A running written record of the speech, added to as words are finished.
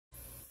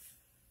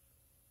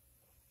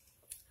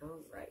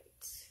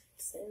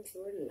Says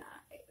we're live.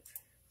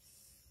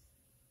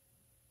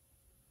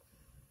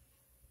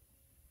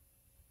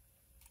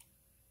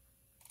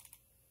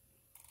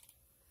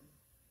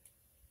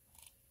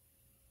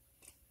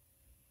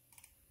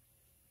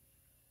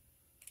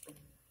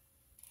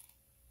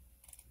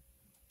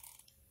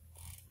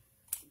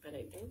 But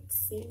I don't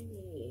see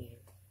me.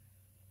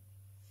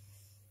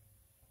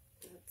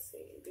 Let's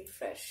see,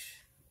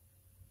 refresh.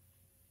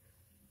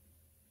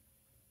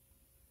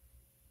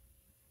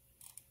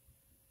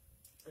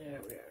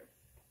 There we are.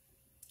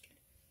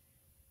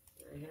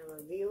 I have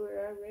a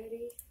viewer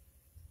already.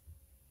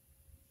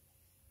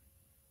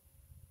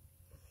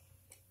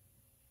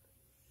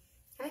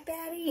 Hi,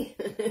 Patty.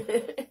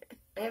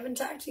 I haven't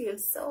talked to you in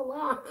so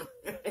long.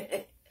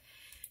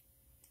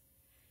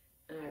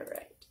 All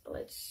right,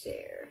 let's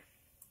share.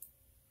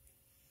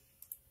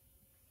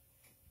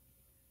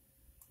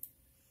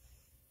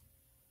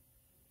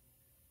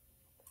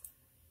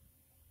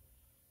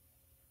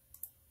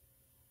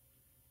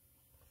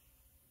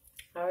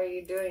 How are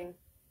you doing?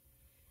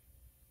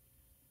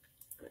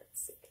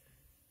 Let's see.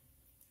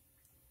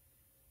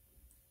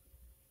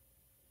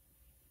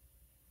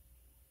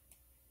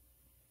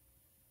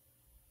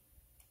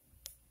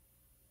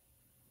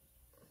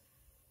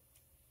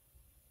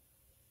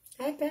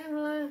 Hi,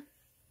 Pamela.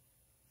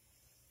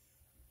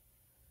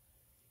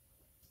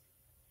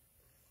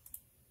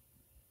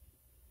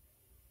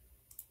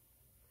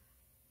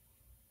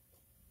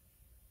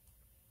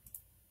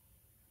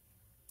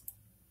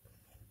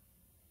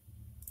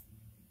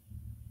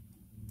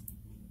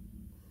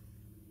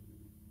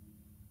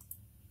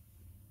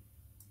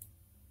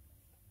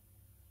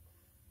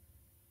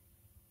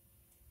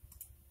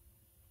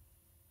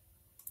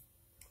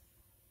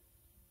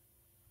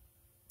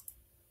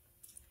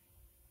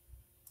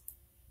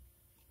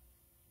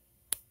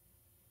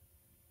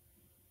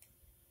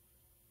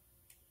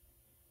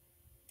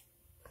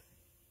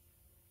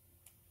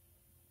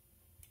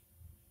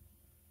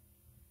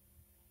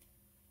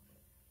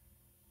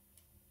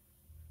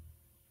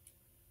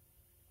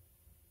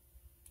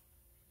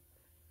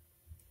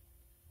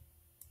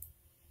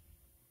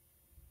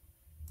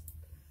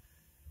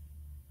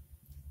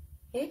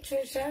 Hey,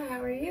 Trisha,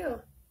 how are you?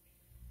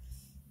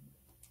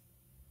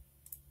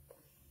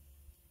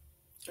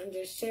 I'm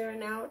just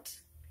sharing out.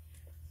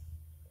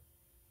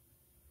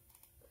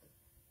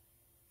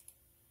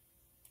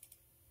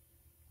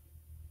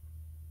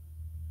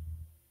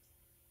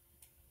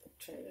 I'm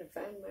trying to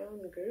find my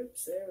own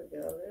groups. There we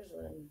go. There's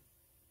one.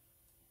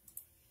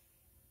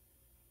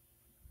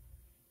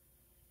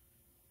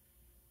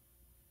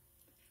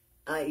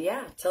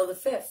 Yeah, till the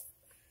 5th.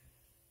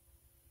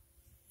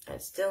 I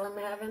still am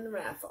having the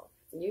raffle.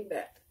 You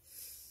bet.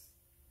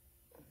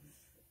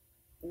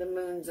 The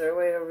moons are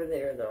way over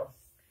there, though.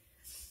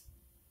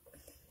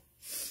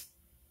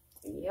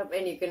 Yep,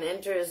 and you can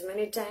enter as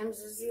many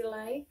times as you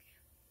like.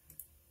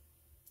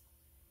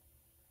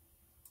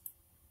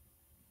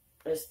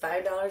 It's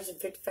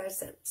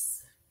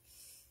 $5.55.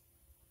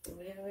 I'm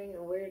having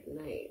a weird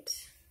night.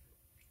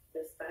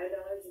 It's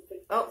 $5.55.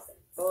 Oh,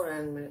 hold on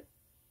a minute.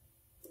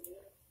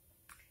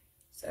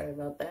 Sorry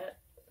about that.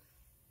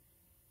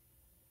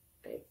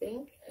 I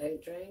think I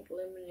drank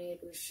lemonade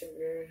with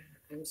sugar.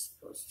 I'm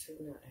supposed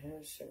to not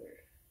have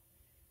sugar.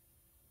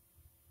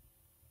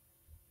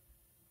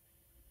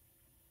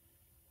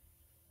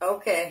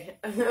 Okay,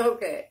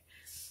 okay.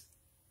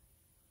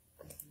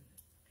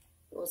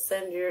 We'll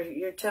send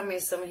your tummy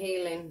some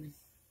healing.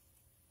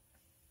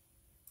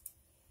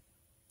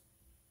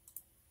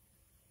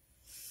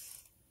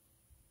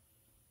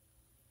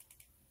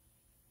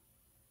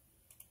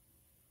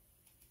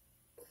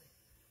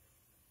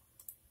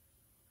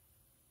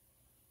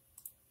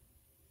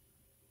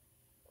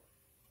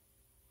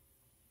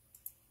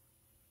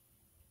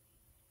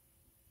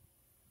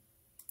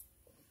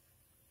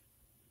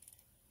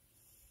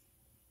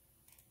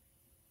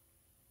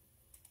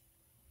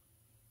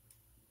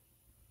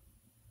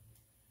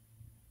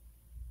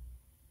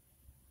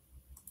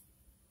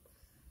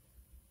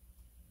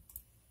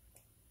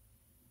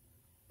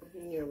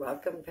 You're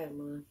welcome,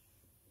 Pamela.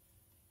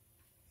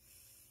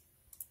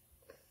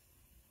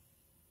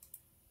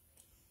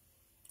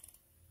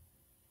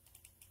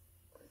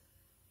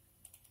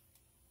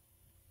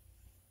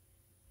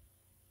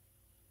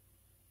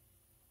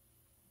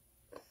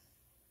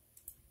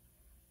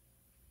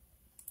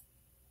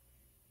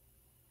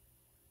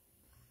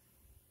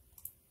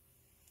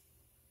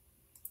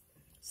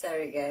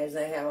 Sorry, guys,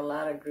 I have a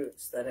lot of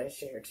groups that I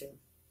share to.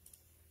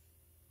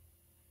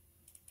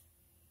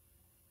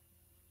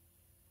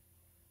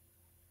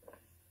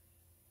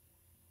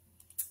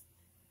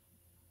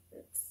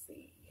 Let's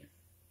see.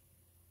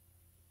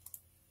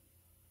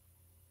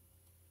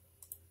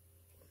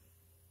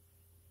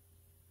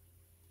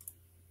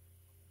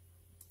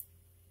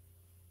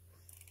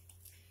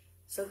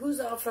 So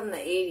who's all from the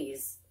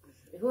 80s?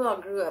 Who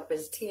all grew up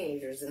as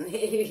teenagers in the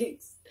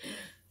 80s?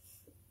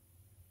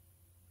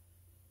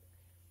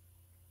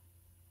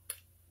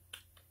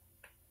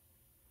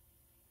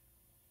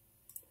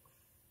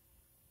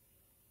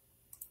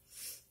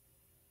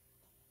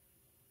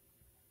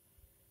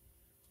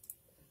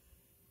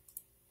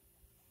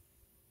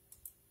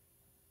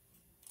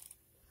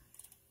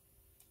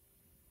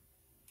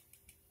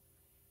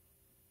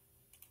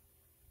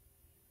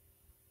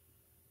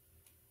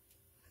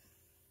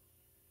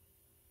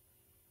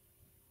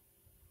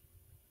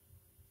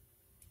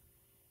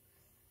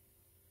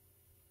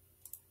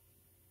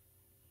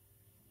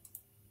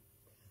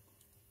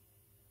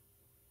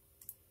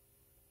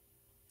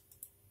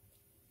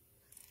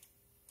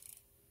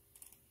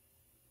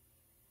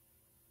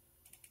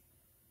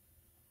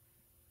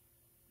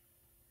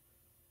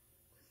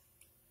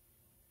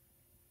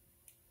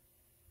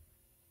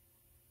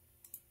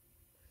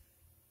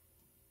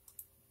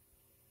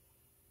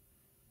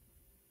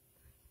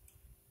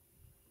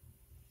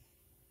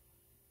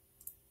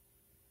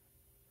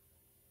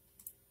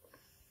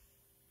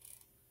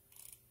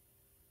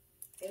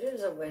 It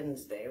is a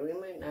Wednesday. We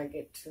might not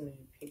get too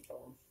many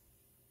people.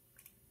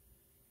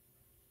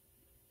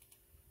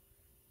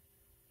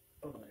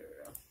 Oh, there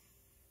we go.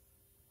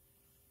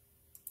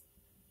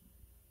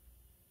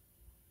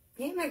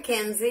 Hey,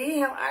 Mackenzie,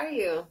 how are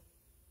you?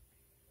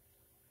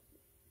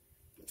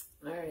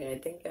 All right, I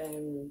think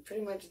I'm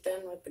pretty much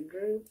done with the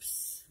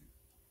groups.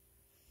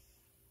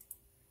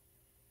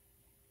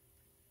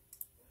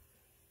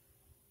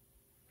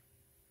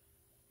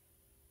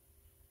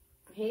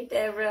 Hey,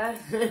 Deborah.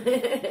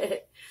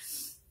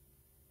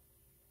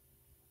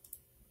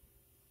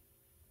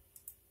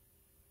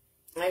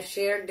 I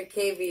shared the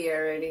KV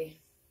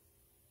already.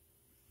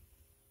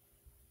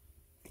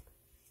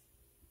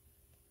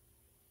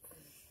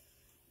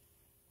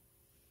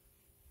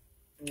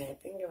 And I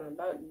think I'm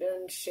about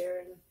done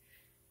sharing.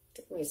 It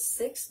took me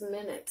 6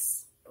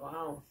 minutes.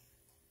 Wow.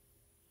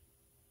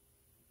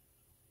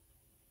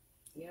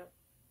 Yep.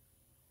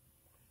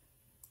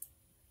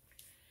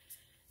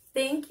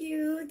 Thank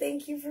you.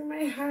 Thank you for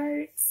my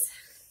hearts.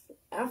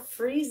 I'm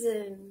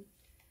freezing.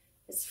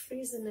 It's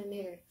freezing in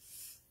here.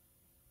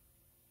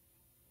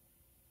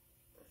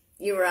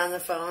 You were on the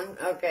phone?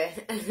 Okay.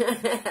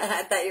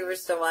 I thought you were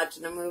still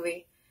watching a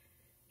movie.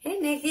 Hey,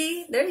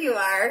 Nikki. There you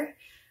are.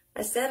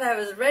 I said I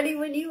was ready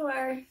when you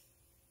are.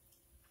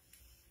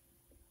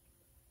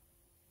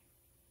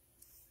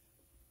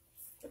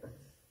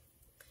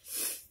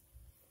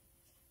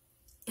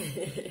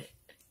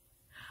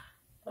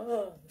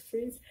 Oh,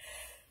 freeze.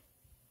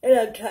 And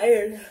I'm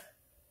tired.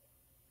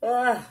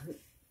 Ah.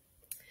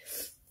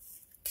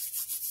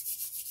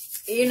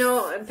 You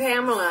know,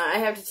 Pamela, I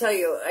have to tell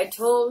you, I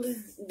told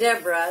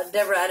Deborah,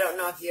 I don't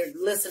know if you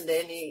listened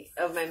to any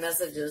of my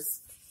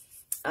messages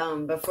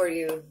before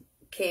you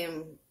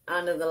came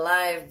onto the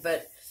live,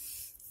 but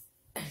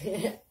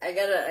I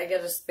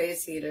got a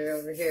space heater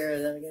over here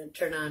that I'm gonna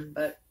turn on,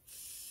 but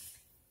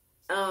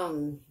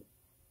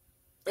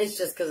it's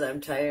just because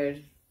I'm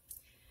tired.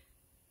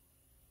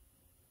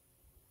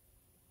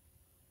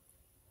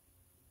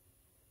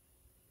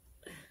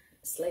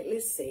 Slightly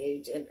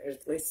sage and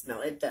earthly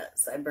smell. It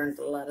does. I burnt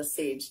a lot of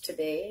sage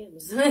today.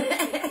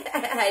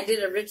 I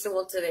did a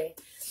ritual today,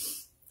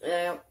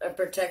 a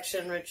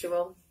protection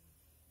ritual.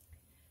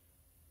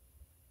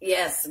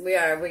 Yes, we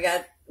are. We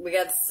got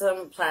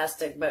some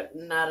plastic, but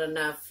not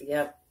enough.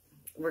 Yep,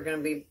 we're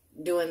gonna be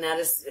doing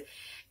that.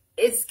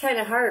 It's kind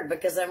of hard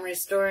because I'm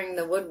restoring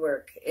the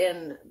woodwork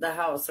in the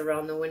house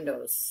around the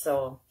windows.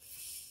 So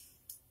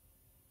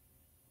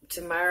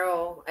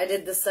tomorrow, I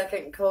did the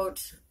second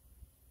coat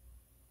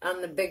on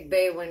the big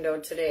bay window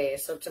today,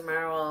 so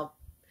tomorrow I'll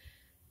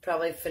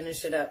probably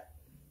finish it up.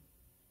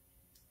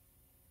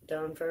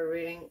 Down for a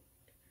reading?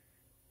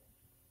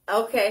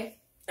 Okay.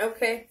 What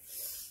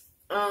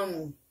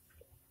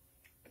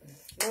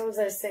was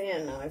I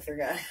saying now? I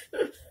forgot.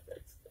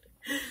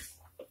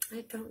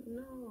 I don't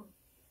know.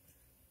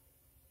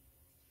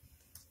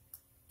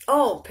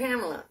 Oh,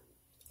 Pamela.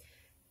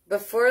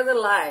 Before the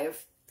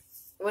live,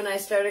 when I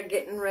started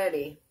getting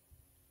ready,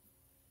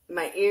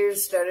 my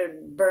ears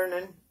started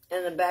burning.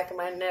 And the back of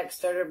my neck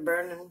started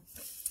burning.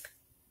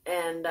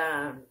 And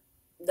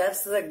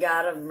that's the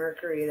god of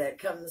Mercury that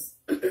comes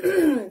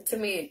to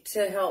me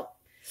to help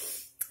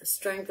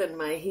strengthen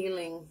my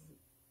healing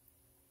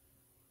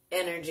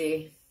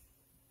energy.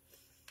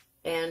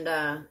 And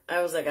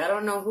I was like, I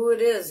don't know who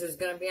it is who's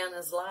going to be on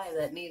this live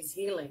that needs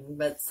healing,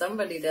 but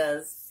somebody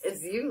does.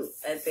 It's you,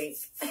 I think.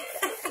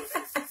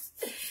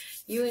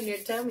 You and your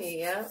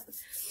tummy, yeah.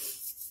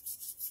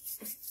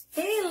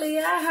 Hey,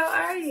 Leah, how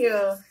are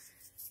you?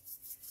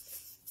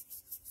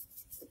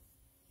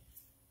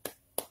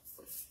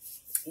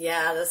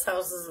 Yeah, this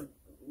house is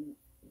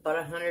about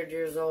 100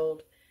 years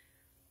old.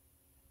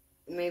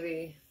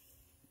 Maybe,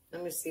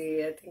 let me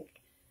see, I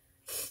think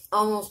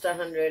almost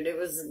 100. It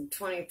was in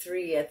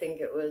 23, I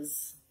think it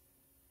was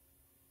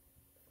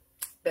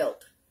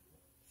built.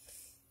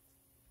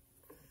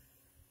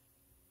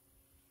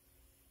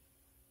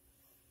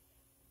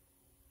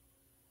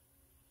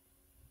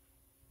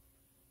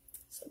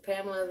 So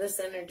Pamela, this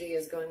energy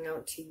is going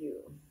out to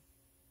you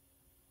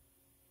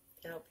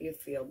to help you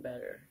feel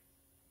better.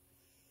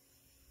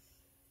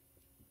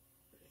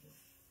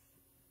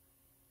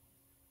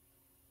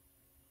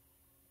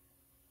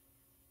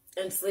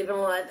 And sleeping a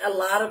lot. A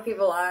lot of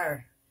people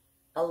are.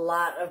 A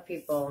lot of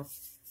people.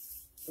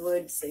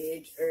 Wood,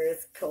 sage,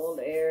 earth, cold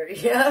air.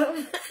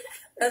 Yeah,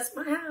 that's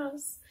my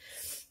house.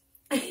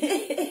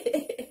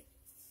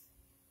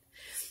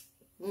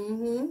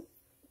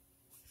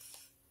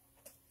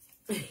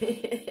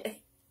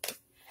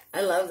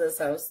 I love this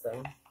house,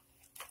 though.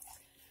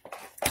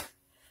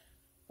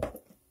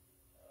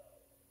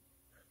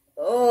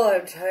 Oh,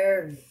 I'm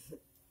tired.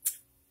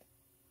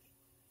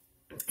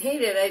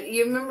 Hated it.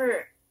 You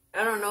remember...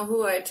 I don't know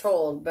who I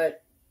told,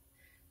 but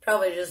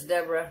probably just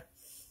Deborah.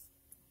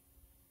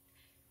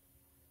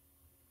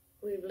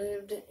 We've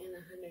lived in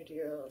a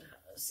 100-year-old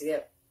house.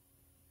 Yep.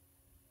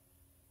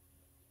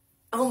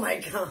 Oh my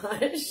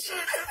gosh.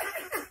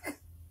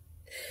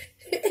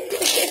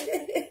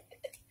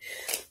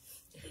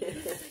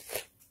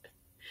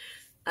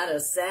 I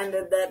have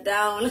sanded that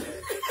down.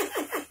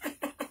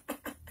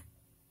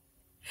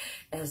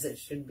 As it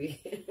should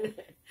be.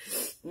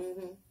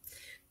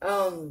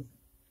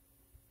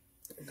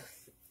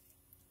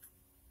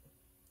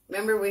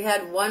 Remember we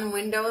had one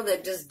window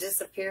that just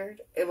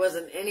disappeared? It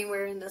wasn't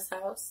anywhere in this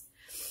house.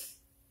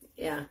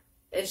 Yeah.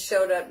 It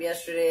showed up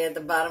yesterday at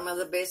the bottom of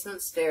the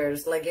basement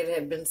stairs like it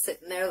had been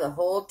sitting there the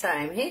whole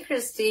time. Hey,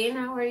 Christine,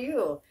 how are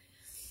you?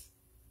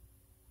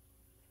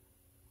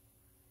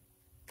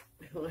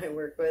 Who I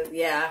work with.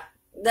 Yeah,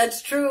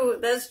 that's true.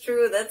 That's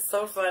true. That's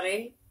so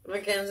funny,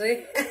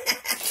 Mackenzie.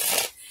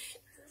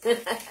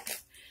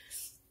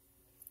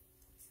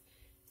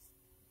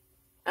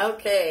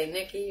 Okay,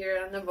 Nikki,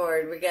 you're on the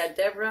board. We got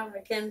Deborah,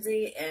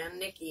 Mackenzie, and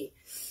Nikki.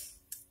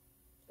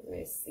 Let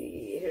me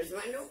see. Here's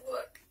my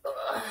notebook.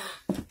 Ugh.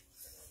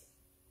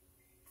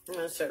 I'm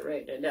going to start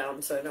writing it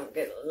down so I don't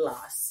get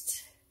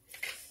lost.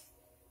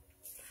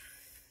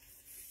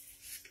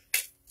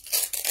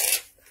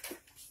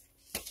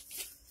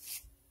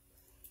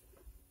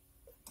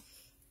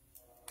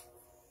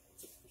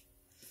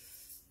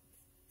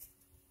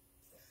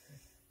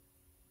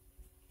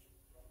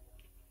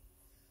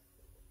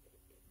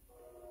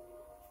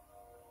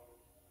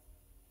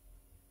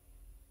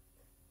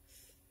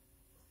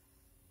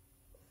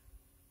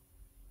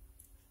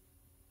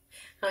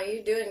 How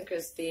you doing,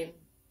 Christine?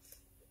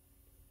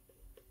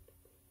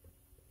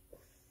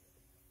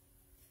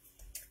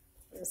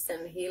 I'm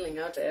sending healing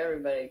out to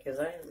everybody because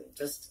I am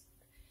just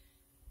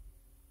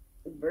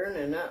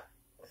burning up.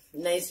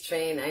 Nice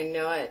train. I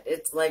know it.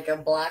 It's like a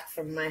block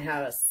from my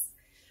house.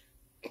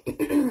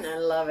 I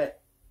love it.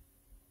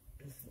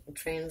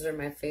 Trains are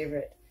my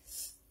favorite.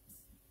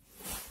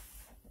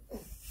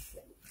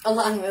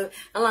 Along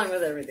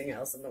with everything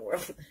else in the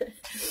world.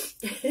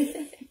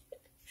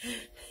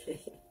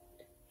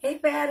 Hey,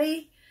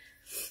 Patty.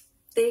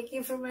 Thank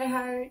you for my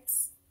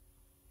hearts.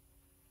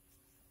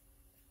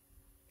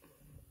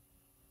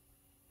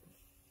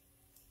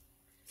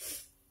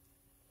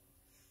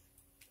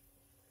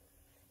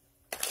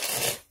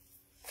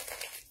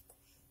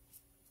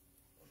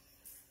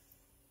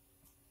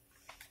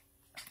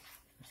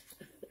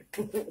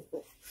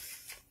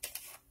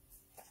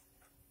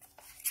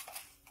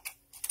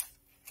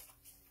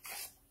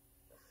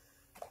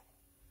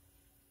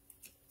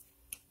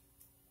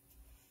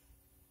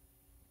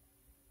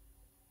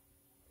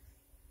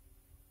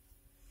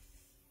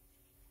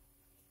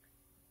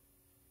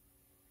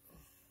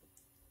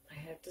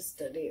 To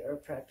study or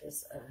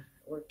practice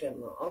work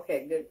demo.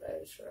 Okay, good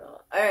vibes for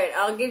all. All right,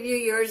 I'll give you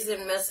yours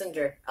in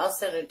Messenger. I'll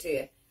send it to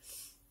you.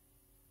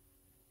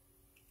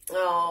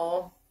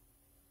 Oh,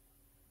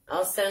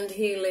 I'll send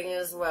healing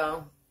as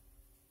well.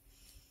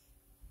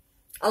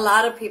 A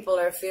lot of people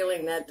are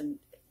feeling that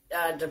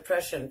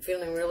depression,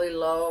 feeling really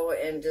low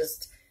and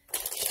just,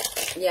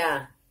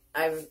 yeah,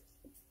 I've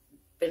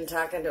been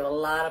talking to a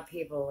lot of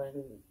people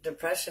and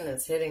depression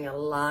is hitting a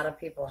lot of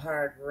people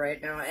hard right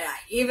now. Yeah,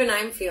 even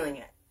I'm feeling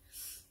it.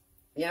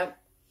 Yep.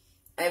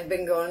 I've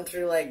been going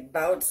through like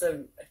bouts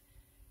of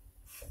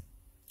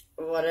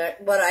what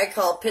I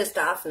call pissed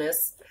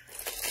offness.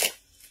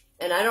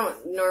 And I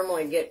don't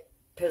normally get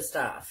pissed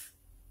off.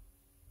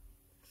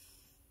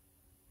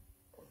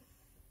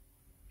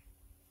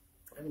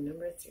 I'm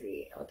number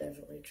 3. I'll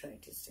definitely try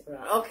to stick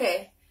around.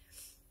 Okay.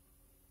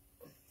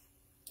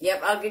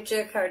 Yep, I'll get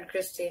you a card,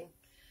 Christine.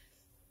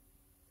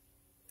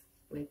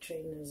 My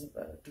train is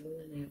about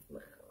 1.5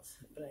 miles,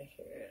 but I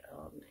hear it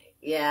all night.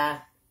 Yeah.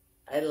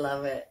 I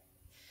love it.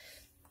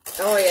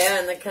 Oh, yeah,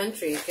 in the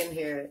country, you can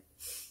hear it.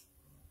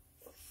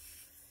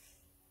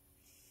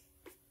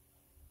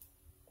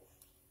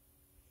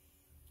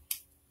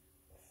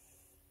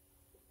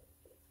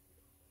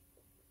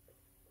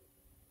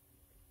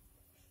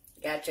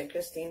 Gotcha,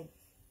 Christine.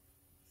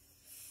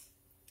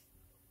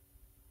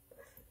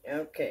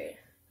 Okay.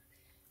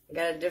 I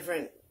got a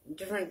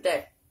different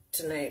deck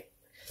tonight.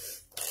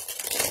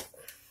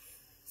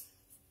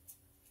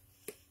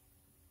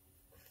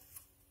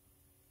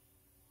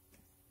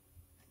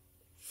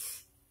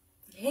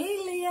 Hey,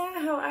 Leah,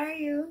 how are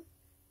you?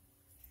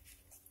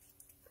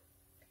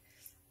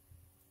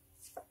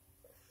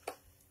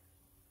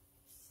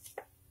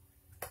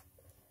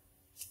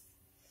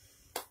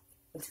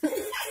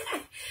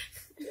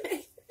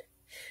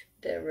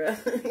 Deborah.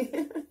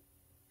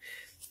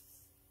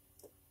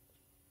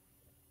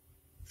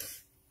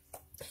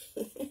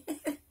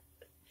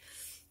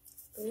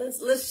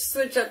 Let's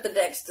switch up the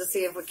decks to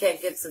see if we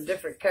can't get some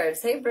different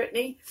cards. Hey,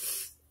 Brittany.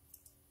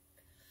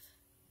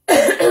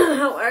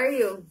 How are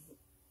you?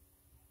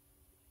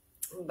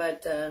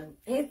 But,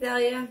 hey,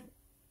 Thalia.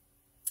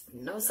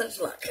 No such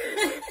luck.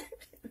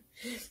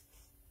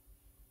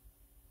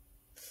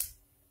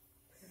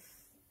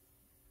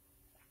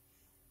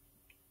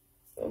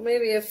 Well,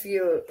 maybe a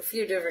few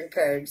different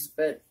cards,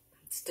 but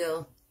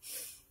still.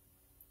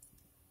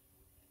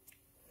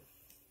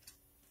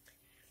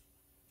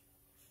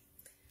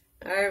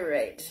 All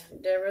right,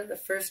 Deborah, the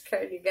first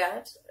card you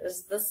got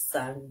is the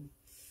Sun.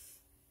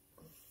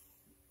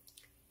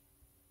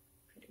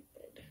 Pretty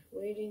good.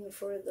 Waiting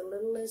for the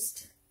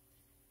littlest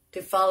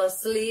to fall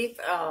asleep.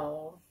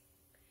 Oh.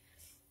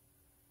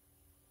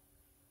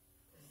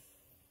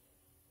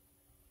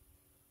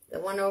 The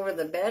one over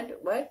the bed?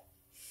 What?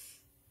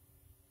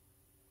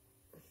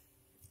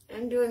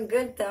 I'm doing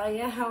good,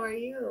 Thalia. How are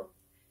you?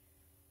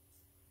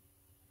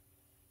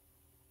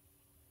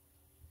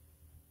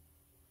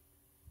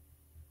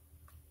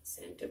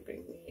 Santa,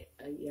 bring me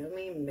a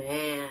yummy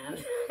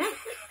man.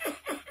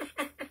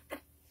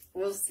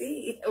 We'll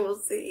see. We'll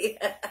see.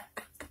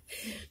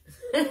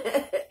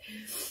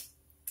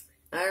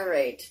 All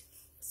right.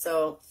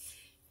 So,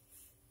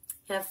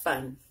 have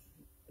fun.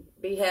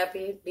 Be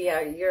happy. Be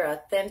your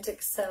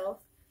authentic self.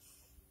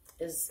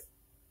 It's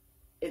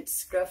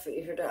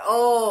scruffy.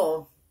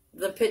 Oh,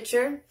 the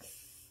picture?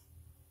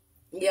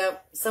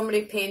 Yep.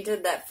 Somebody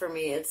painted that for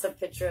me. It's a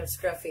picture of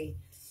Scruffy.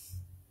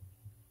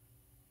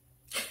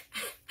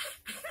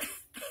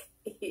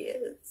 He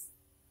is.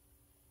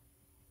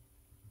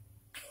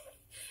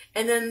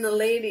 And then the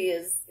lady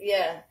is,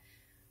 yeah.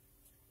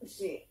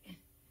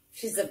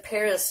 She's a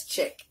Paris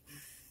chick.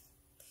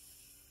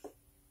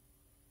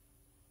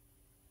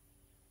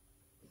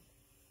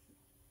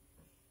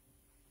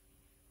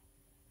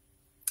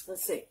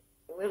 Let's see.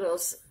 What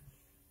else?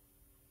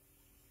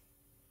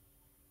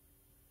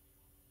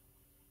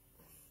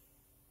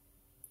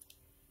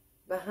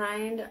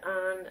 Behind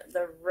on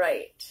the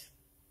right.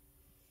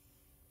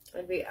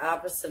 I'd be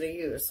opposite of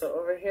you. So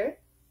over here.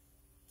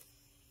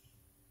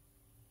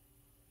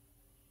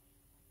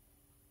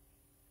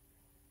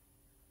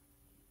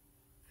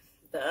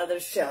 The other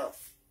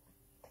shelf.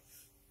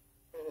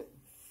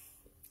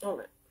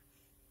 Hold on.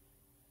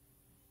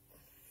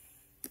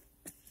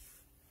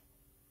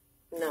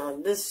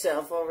 No, this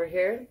shelf over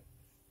here.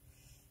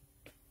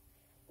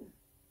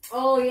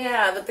 Oh,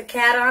 yeah, with the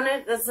cat on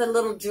it. That's a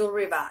little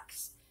jewelry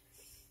box.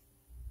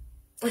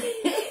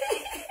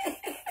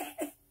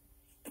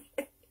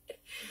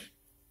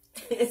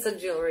 It's a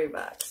jewelry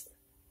box.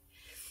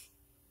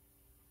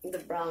 The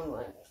brown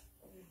one.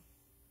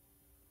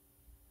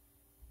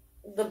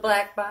 The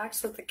black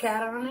box with the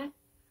cat on it.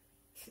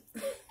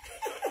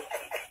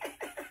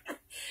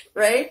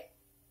 Right?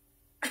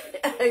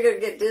 I'm going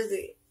to get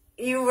dizzy.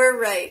 You were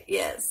right,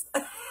 yes.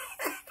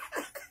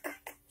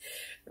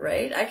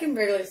 Right? I can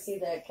barely see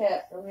that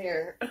cat from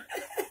here.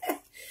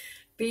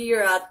 Be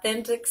your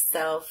authentic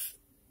self.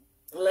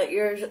 Let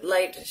your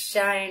light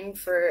shine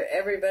for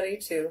everybody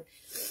to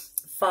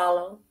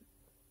follow.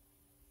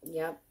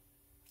 Yep.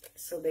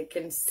 So they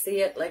can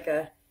see it like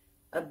a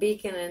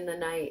beacon in the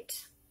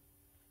night.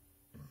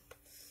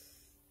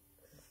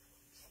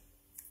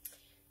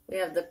 We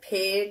have the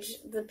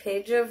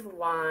page of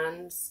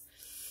wands.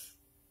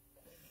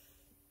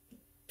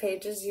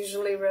 Pages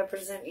usually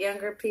represent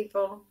younger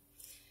people.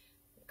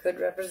 Could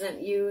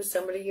represent you,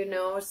 somebody you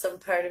know, some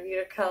part of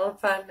you to call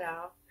upon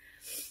now.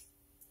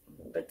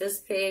 But this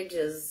page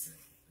is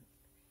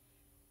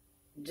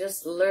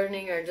just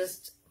learning or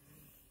just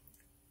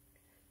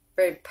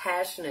very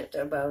passionate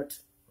about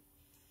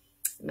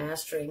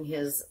mastering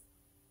his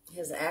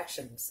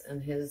actions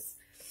and his...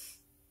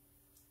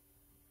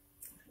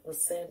 Well,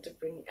 Santa,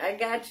 bring... I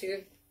got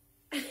you.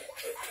 You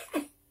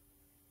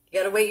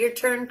gotta wait your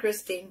turn,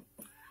 Christine.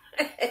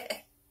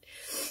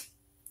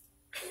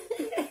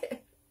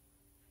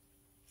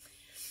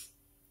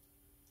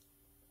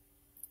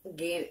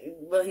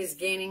 Well, he's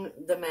gaining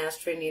the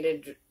mastery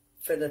needed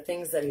for the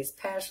things that he's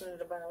passionate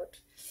about,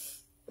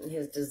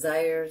 his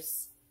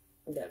desires,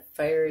 that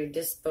fiery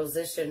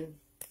disposition,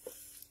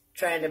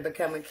 trying to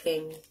become a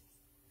king.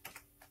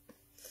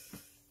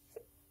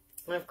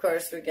 And of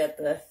course, we got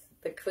the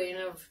Queen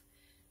of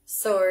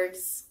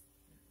Swords.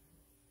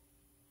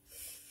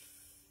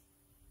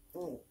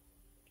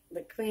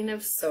 The Queen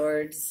of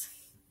Swords.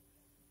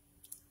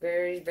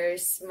 Very, very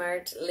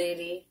smart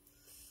lady.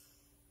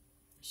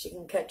 She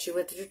can cut you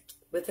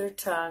with her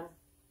tongue.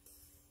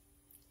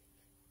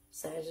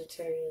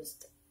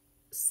 Sagittarius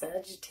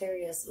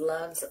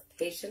loves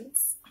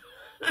patience.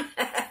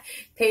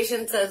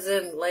 Patience as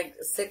in like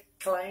sick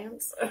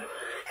clients.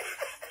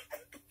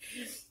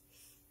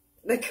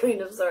 The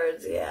Queen of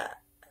Swords, yeah.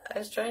 I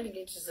was trying to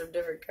get you some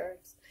different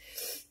cards.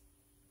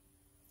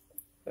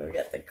 We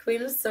got the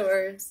Queen of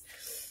Swords.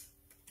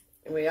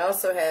 And we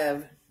also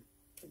have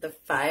the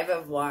Five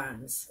of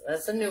Wands.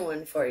 That's a new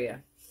one for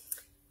you.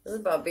 This is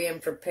about being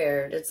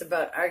prepared. It's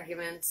about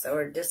arguments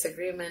or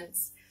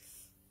disagreements.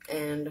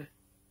 And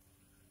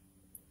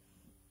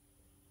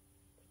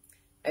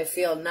I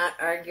feel not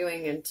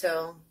arguing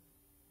until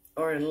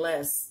or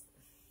unless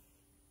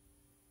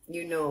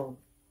you know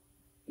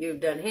you've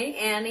done, hey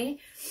Annie,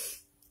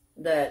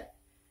 that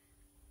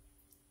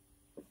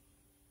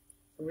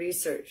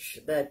research,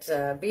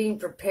 that being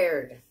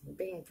prepared,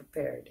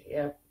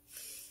 yeah.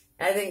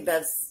 I think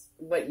that's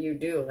what you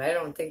do. I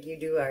don't think you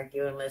do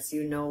argue unless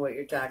you know what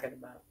you're talking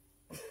about.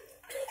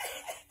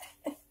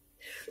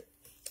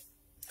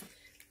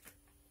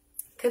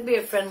 Could be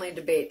a friendly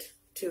debate,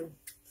 too.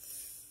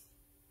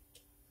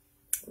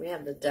 We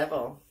have the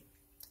Devil.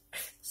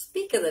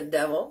 Speak of the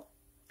Devil.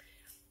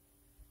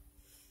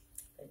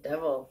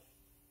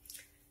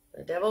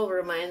 The Devil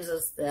reminds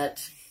us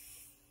that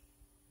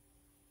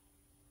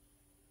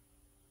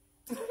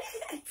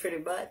Pretty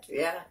much,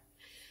 yeah.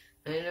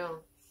 I know.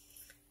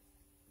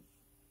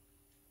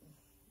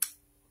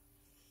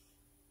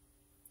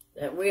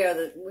 That we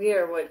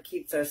are what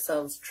keeps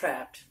ourselves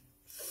trapped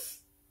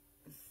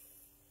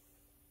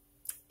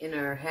in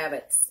our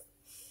habits,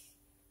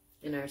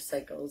 in our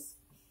cycles,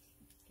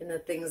 in the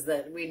things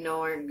that we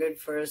know aren't good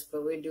for us,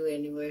 but we do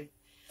anyway.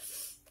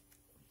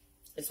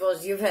 I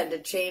suppose you've had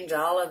to change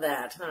all of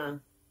that, huh?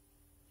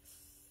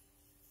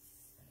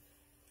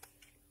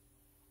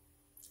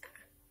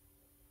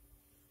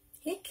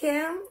 Hey,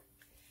 Kim.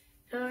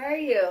 How are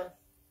you?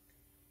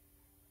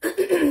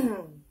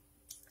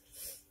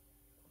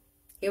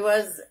 He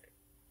was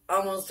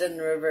almost in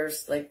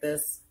reverse like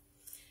this.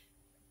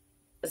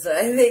 So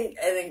I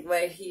think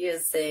what he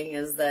is saying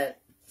is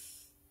that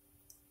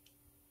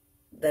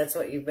that's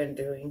what you've been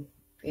doing.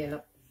 Yeah.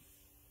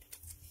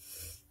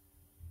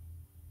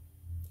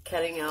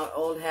 Cutting out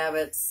old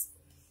habits,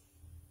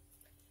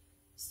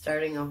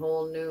 starting a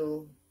whole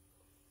new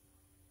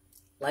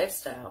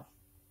lifestyle.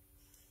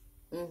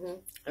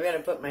 I've got to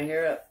put my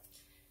hair up.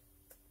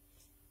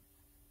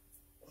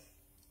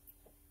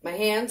 My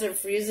hands are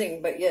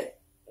freezing, but yet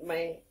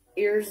my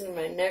ears and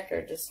my neck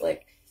are just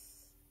like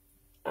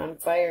on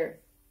fire.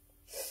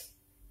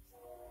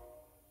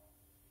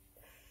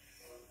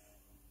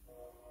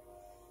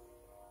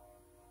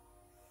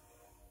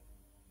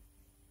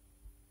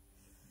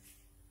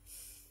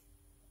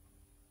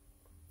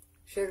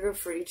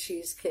 Sugar-free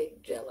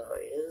cheesecake Jell-O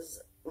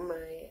is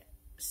my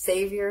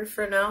savior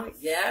for now.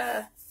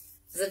 Yeah.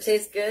 Does it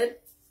taste good?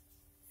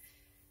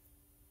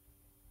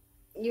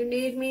 You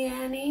need me,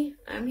 Annie?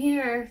 I'm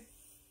here.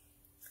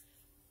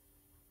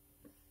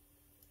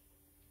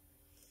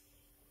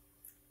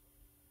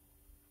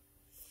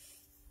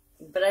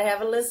 But I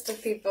have a list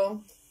of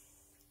people.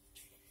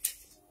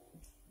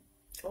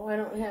 Oh, I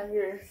don't have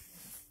your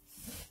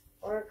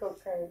Oracle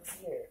cards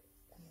here.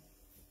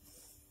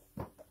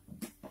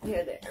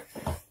 Here they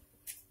are.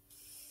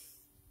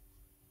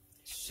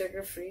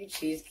 Sugar-free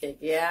cheesecake,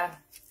 yeah.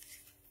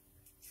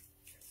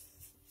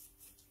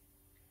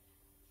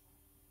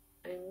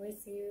 I'm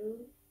with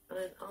you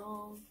on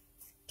all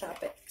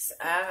topics.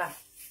 Ah.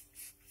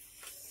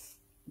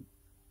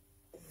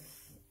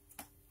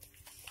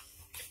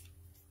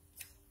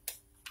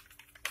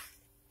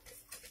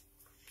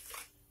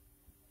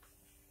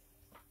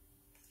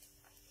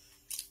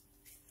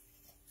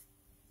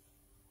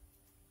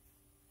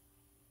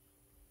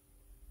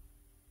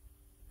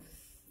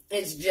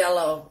 It's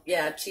Jell-O.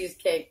 Yeah,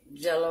 cheesecake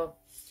Jell-O.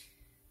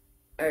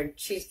 Or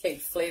cheesecake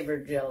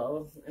flavored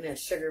Jell-O. And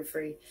it's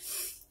sugar-free.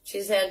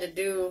 She's had to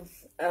do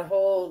a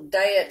whole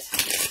diet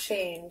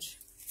change.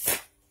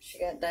 She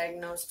got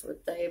diagnosed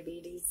with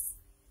diabetes.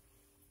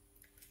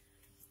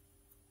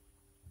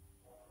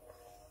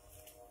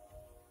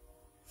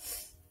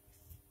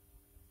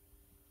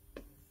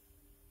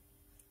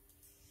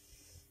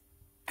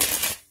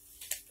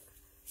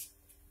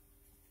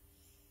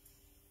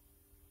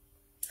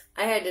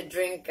 I had to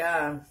drink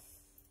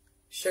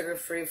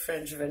sugar-free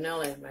French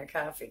vanilla in my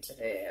coffee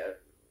today.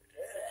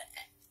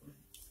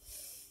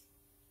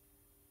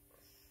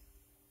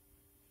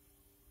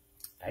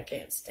 I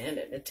can't stand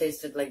it. It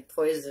tasted like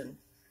poison.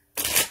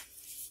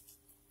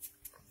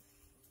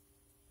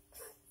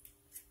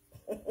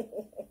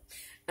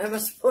 I'm a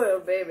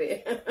spoiled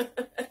baby.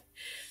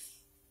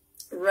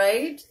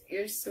 Right?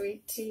 Your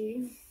sweet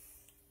tea.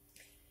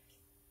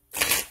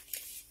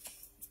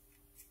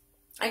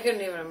 I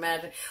couldn't even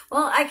imagine.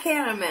 Well, I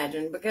can't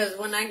imagine because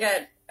when I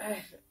got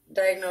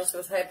diagnosed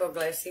with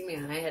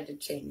hypoglycemia, I had to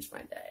change my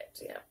diet,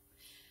 yeah.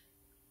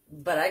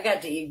 But I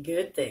got to eat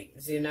good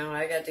things, you know.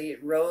 I got to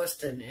eat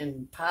roast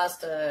and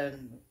pasta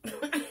and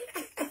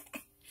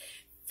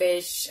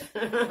fish,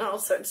 all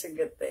sorts of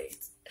good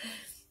things.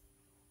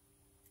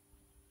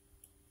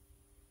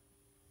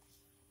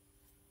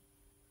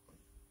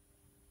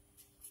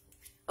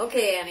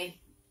 Okay, Annie.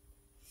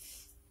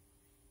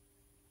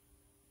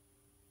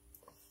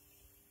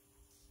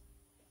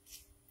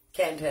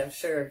 Can't have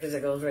sugar because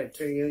it goes right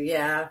through you.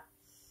 Yeah.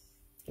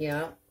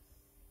 Yeah.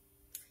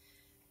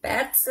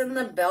 Bats in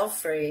the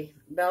belfry.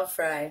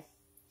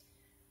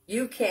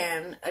 You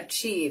can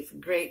achieve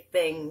great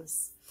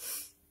things.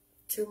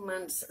 2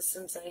 months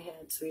since I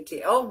had sweet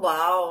tea. Oh,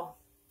 wow.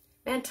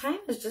 Man, time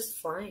is just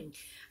flying.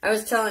 I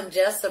was telling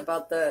Jess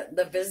about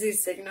the busy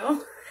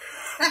signal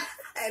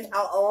and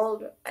how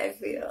old I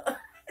feel.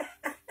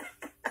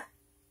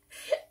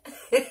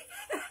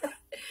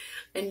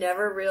 I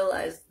never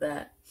realized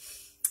that.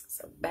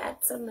 So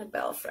bats in the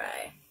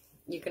belfry.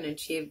 You can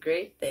achieve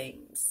great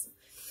things.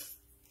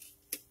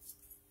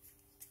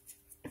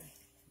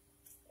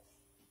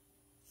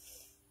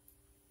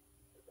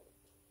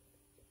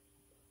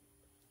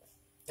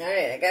 All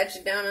right, I got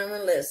you down on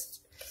the list,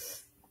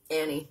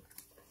 Annie.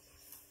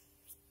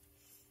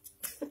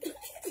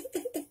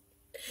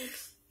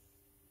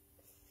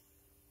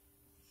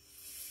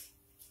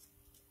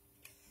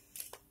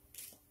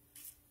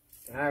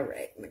 All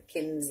right,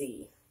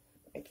 Mackenzie.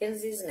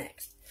 Mackenzie's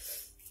next.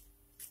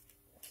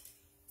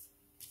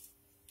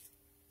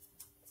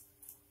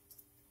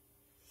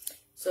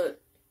 So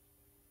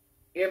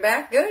You're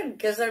back? Good,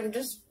 because I'm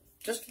just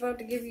about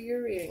to give you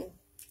your reading.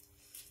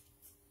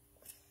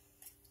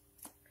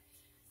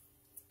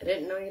 I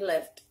didn't know you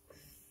left.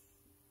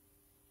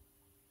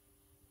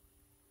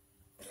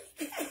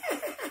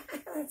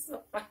 That's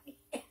so funny.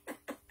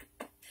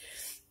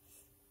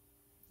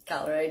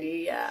 Caller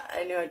ID, yeah,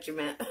 I knew what you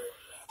meant.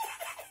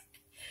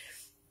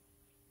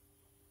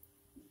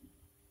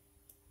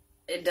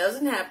 It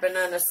doesn't happen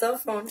on a cell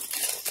phone.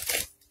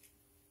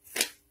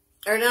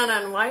 Or not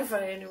on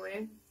Wi-Fi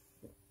anyway.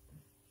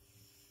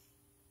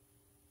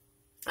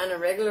 On a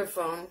regular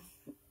phone.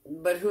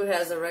 But who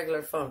has a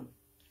regular phone?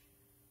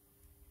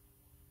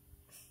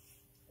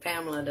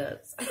 Pamela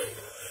does.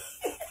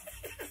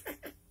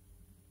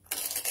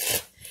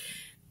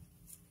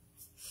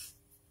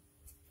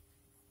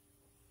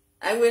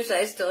 I wish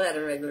I still had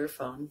a regular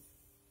phone.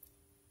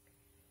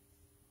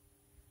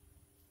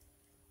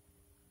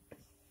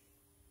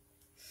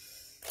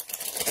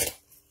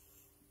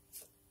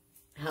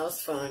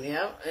 House phone,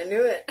 yeah, I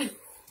knew it.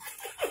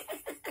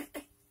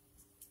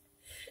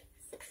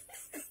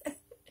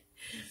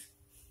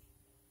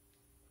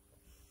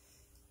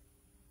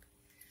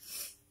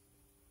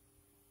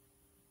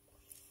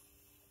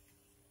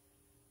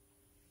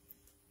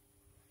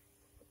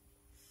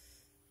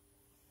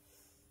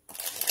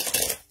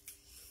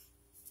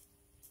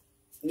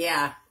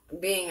 Yeah,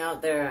 being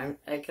out there,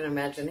 I can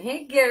imagine.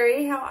 Hey,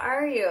 Gary, how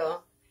are you?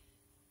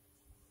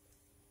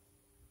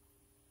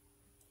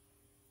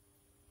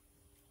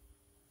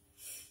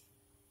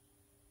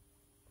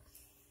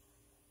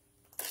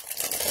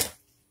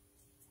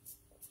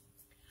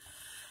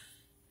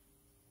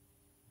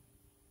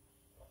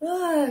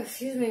 Oh,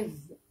 excuse me.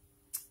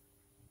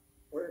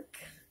 Work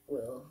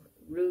will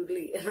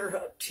rudely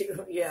interrupt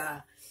you.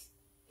 Yeah.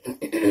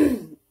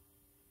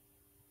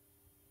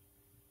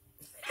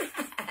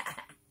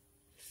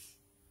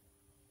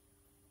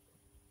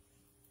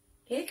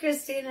 Hey,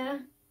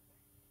 Christina.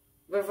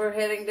 Before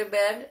heading to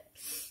bed,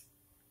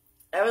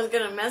 I was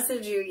going to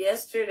message you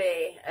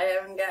yesterday. I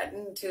haven't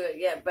gotten to it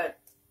yet, but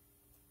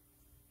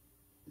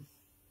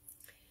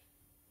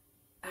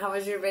how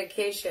was your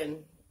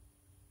vacation?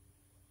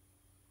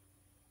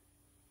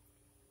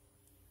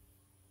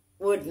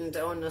 Wouldn't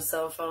own a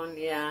cell phone,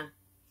 yeah.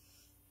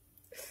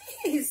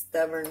 He's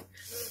stubborn.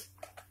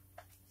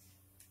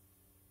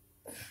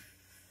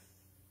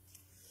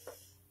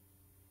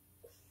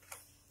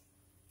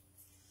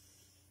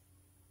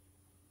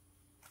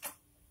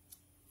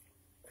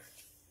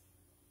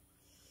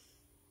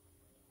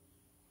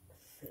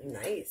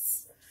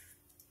 Nice.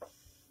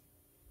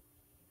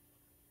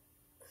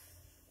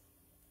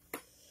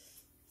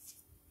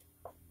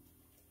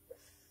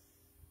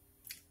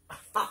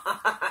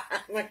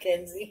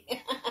 Mackenzie.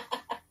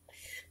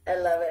 I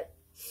love it.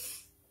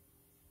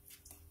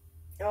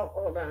 Oh,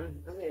 hold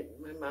on. I'm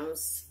hitting my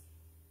mouse.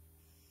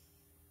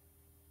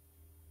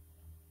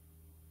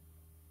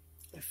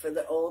 For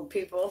the old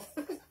people.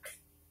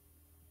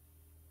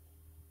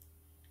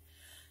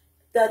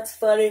 That's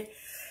funny.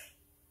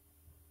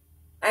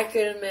 I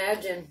can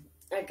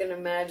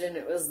imagine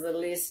it was the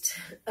least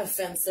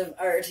offensive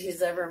art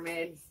he's ever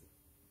made.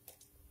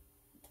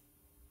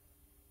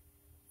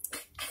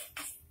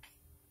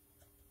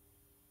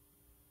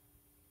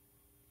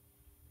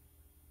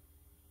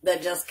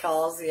 That just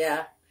calls,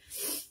 yeah.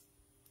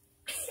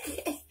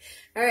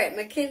 All right,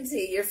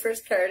 Mackenzie, your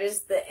first card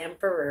is the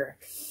Emperor.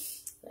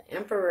 The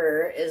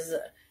Emperor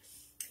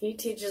he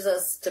teaches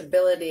us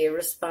stability,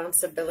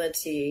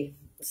 responsibility,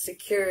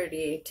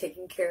 security,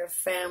 taking care of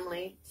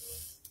family,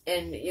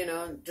 and,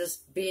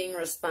 just being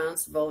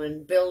responsible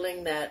and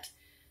building that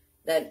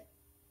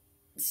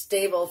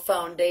stable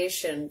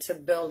foundation to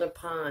build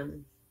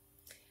upon.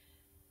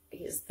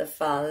 He's the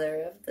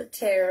father of the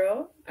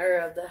tarot, or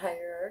of the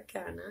higher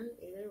arcana,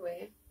 either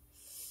way.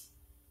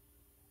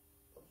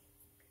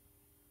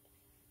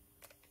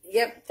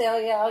 Yep,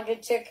 Thalia, I'll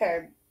get you a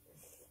card.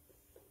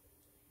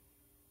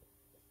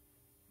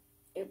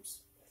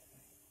 Oops.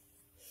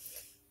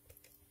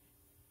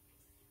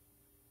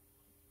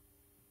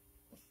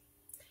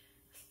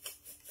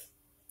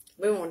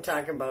 We won't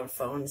talk about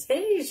phones.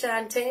 Hey,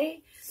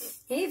 Shantae.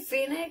 Hey,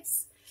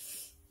 Phoenix.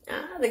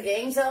 The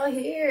gang's all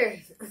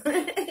here.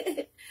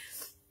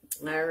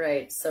 All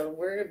right, so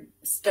we're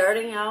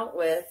starting out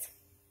with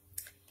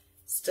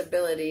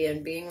stability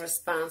and being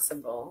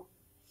responsible,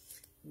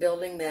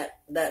 building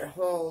that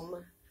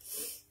home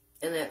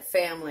and that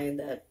family,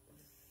 that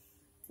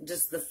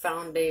just the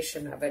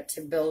foundation of it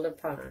to build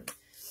upon.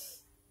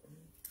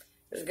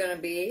 There's going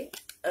to be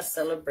a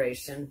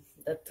celebration,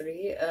 the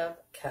Three of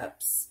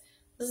Cups.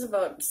 This is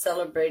about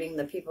celebrating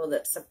the people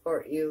that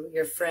support you,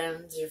 your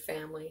friends, your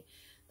family,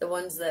 the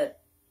ones that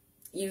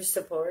you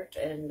support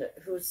and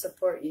who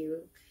support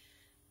you.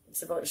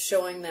 It's about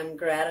showing them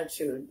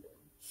gratitude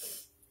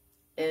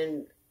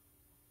and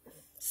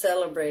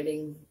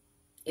celebrating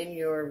in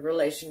your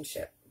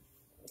relationship.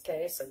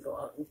 Okay, so go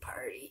out and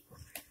party.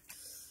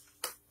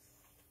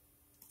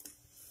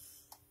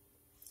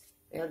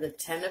 We have the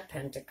Ten of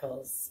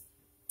Pentacles.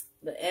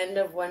 The end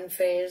of one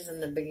phase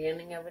and the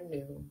beginning of a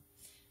new.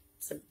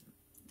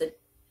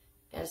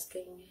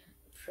 Asking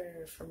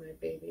prayer for my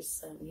baby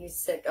son. He's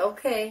sick.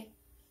 Okay.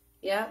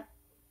 Yeah.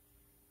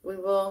 We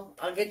will.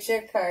 I'll get you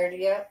a card.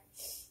 Yep.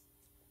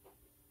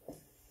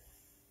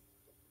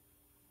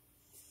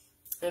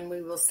 And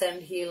we will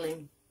send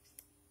healing.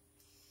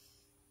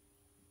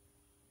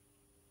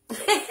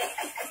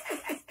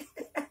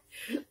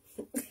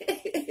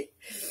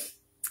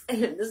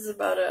 And this is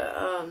about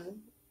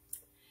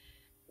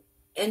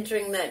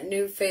entering that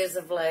new phase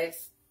of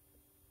life.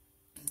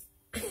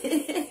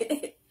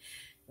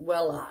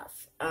 Well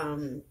off,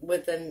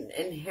 with an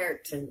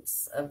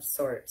inheritance of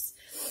sorts.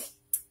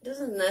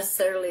 Doesn't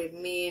necessarily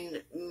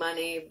mean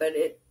money, but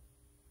it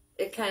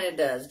kind of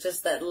does.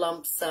 Just that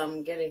lump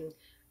sum, getting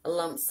a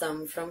lump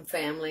sum from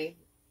family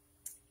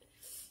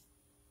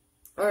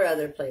or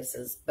other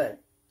places,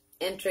 but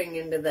entering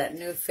into that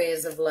new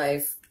phase of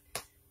life,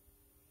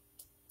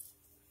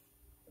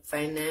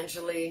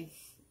 financially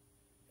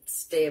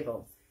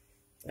stable.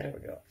 There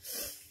we go.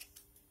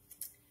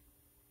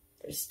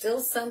 There's still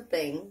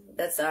something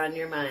that's on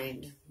your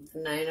mind. The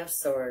Nine of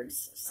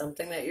Swords.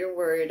 Something that you're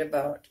worried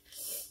about.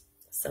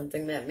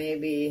 Something that may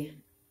be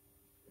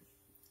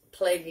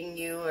plaguing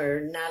you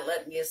or not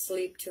letting you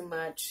sleep too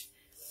much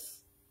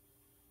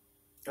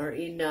or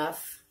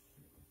enough.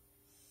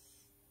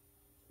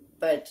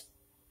 But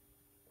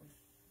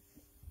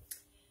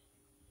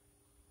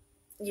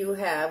you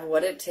have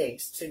what it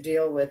takes to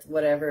deal with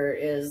whatever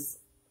is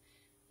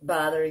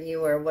bothering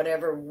you or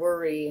whatever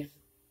worry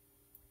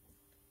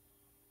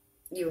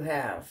you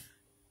have.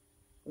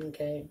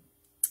 Okay?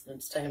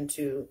 It's time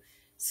to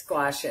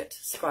squash it.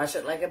 Squash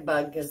it like a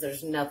bug, because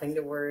there's nothing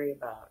to worry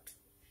about.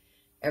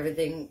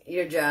 Everything,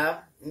 your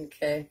job,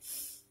 okay?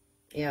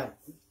 Yeah.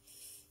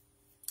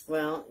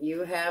 Well,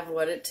 you have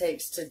what it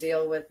takes to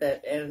deal with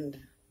it and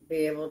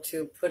be able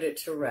to put it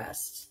to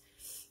rest.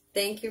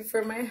 Thank you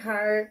for my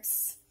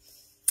hearts.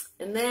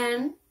 And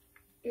then,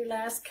 your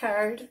last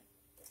card,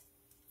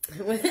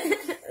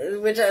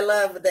 which I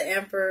love, the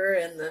Emperor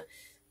and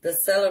the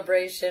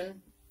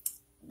celebration,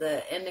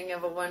 the ending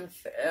of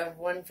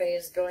one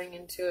phase going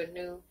into a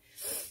new,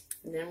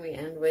 and then we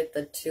end with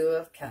the Two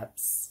of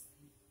Cups,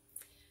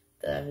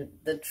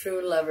 the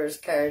true lover's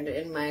card,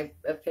 in my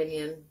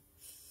opinion,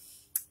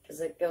 because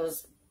it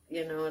goes,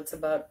 you know, it's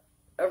about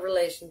a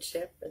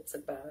relationship. It's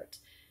about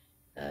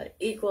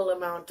equal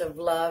amount of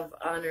love,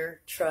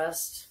 honor,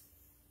 trust,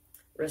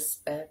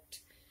 respect,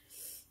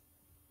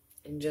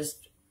 and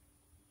just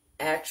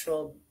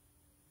actual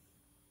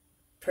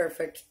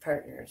perfect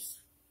partners.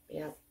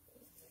 Yeah.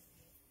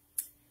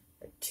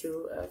 The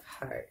Two of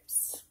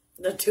Hearts.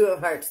 The Two of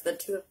Hearts. The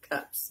Two of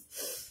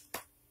Cups.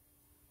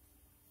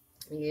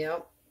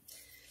 Yep.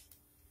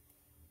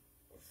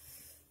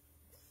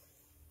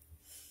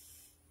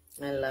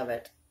 I love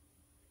it.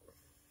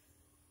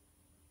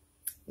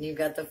 You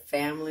got the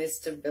Family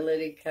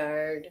Stability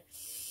card.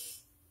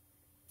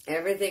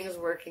 Everything's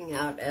working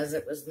out as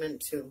it was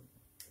meant to.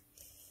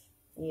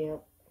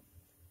 Yep.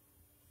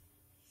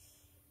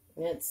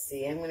 Let's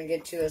see. I'm going to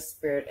get you a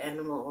Spirit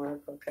Animal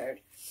Oracle card.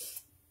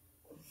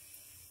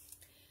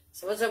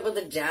 So what's up with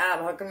the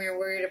job? How come you're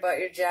worried about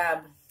your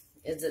job?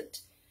 Is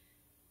it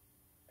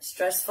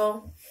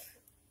stressful?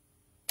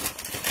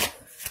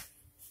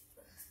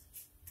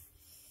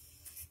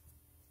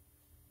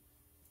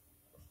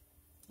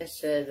 It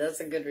should.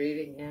 That's a good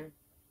reading, yeah.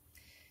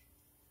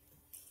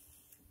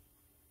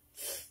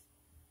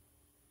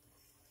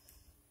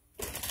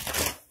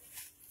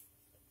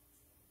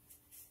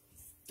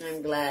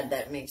 I'm glad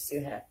that makes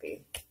you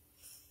happy.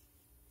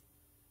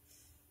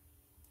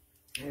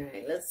 All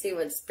right, let's see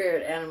what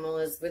spirit animal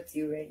is with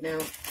you right now,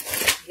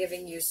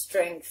 giving you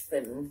strength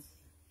and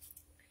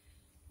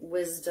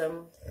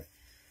wisdom.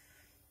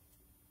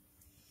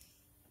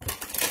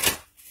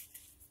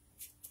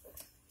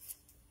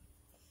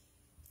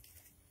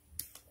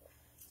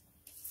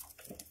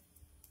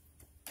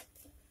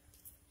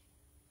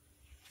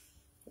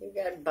 You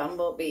got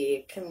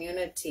Bumblebee,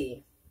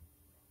 community.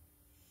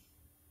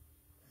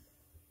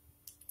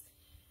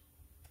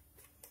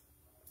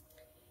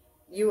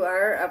 You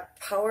are a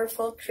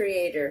powerful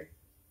creator.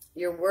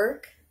 Your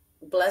work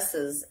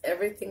blesses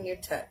everything you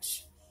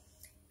touch.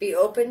 Be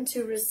open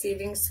to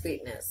receiving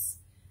sweetness.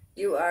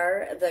 You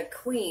are the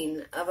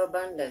queen of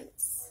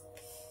abundance.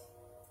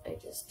 I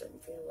just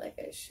don't feel like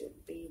I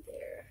should be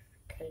there.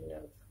 Kind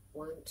of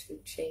want to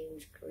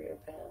change career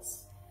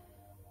paths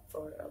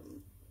for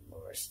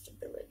more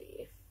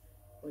stability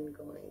when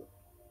going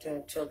to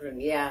have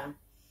children. Yeah.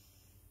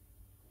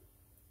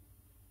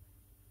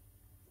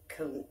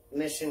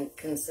 Mission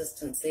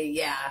consistency.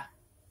 Yeah.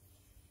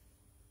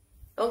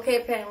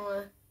 Okay,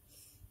 Pamela.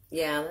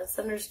 Yeah, that's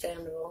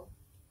understandable.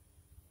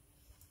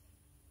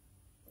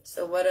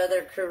 So what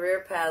other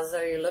career paths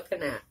are you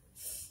looking at?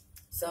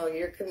 So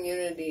your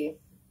community,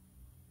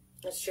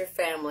 that's your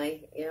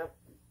family. Yep.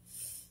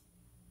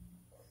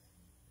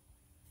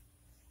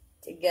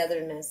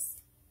 Togetherness.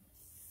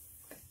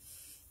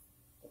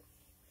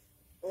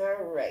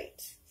 All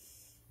right.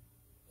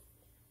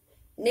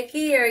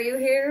 Nikki, are you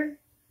here?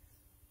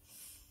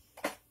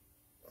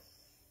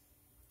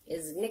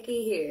 Is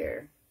Nikki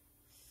here?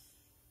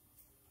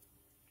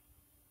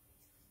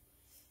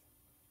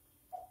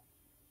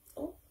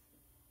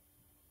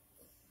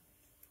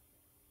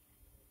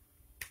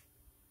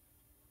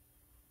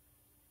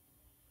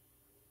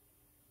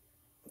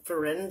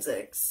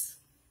 forensics.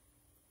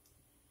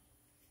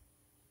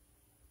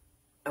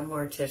 A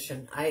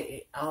mortician.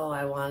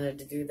 I wanted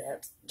to do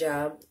that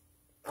job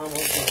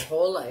almost my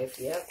whole life.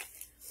 Yep.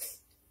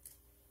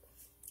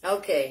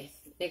 Okay,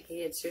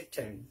 Nikki, it's your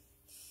turn.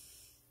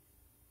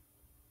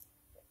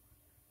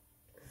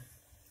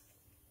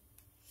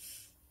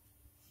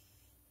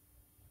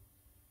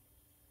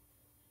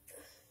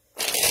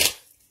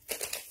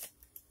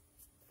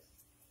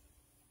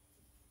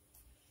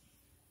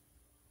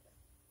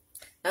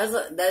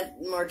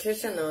 That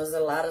mortician, though, was a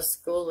lot of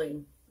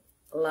schooling,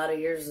 a lot of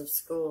years of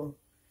school.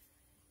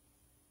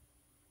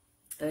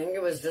 I think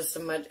it was just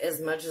as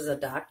much as a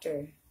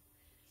doctor,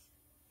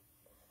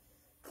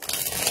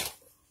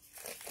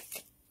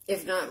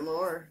 if not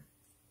more.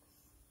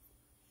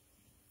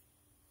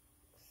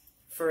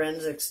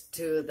 Forensics,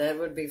 too, that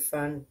would be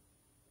fun.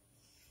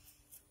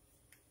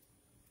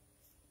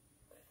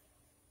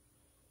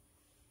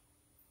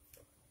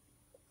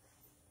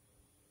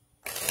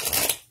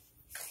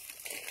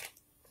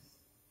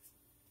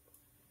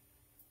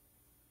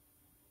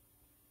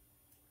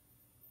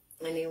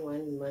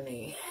 Anyone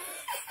money.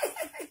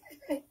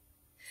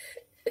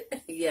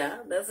 Yeah,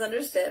 that's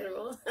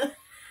understandable.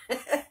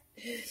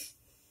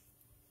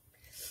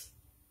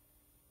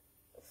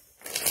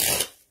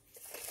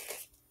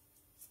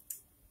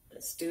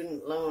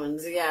 Student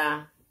loans,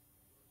 yeah.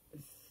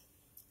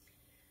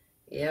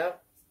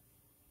 Yep.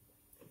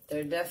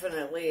 They're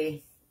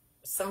definitely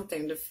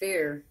something to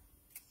fear.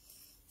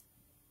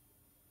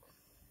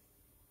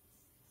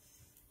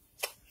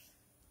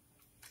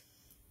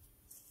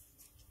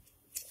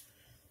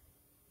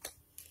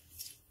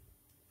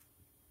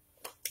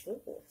 Ooh,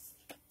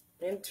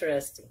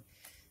 interesting.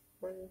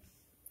 1,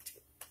 2.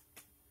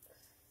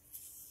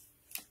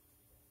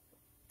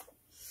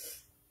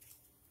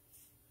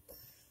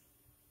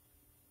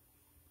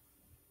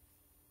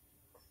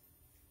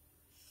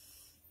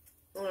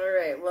 All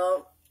right,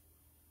 well,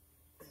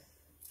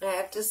 I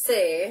have to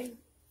say,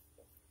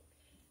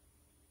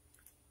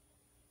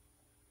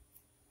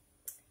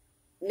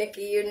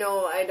 Nikki, you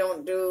know I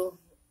don't do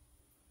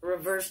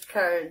reversed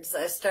cards.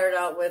 I start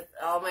out with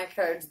all my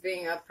cards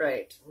being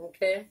upright,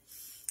 okay?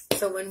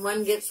 So when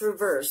one gets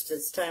reversed,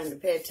 it's time to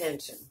pay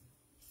attention.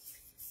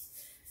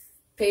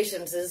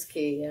 Patience is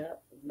key, yeah.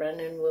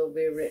 Brennan will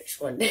be rich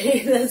one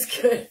day.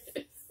 That's good.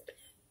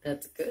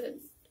 That's good.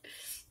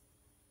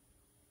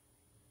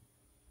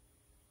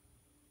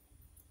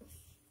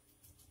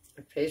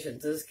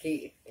 Patience is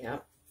key, yeah.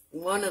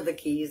 One of the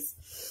keys.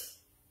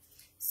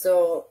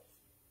 So,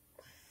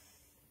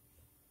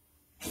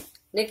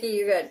 Nikki,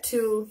 you got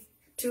two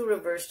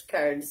reversed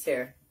cards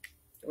here,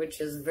 which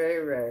is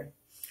very rare.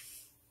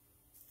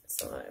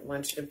 So I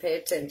want you to pay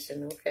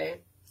attention,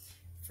 okay?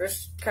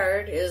 First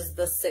card is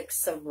the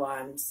 6 of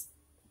Wands.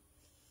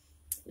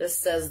 This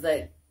says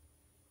that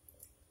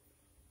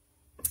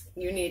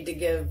you need to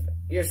give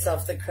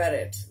yourself the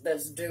credit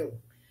that's due.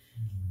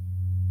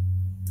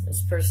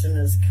 This person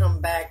has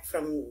come back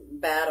from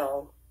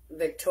battle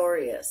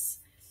victorious.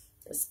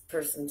 This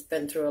person's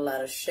been through a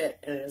lot of shit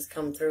and has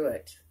come through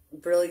it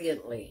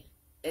brilliantly.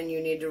 And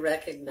you need to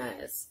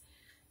recognize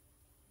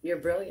your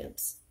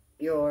brilliance,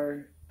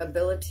 your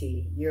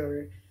ability,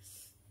 your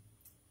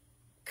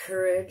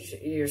courage,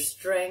 your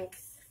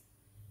strength,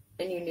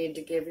 and you need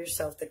to give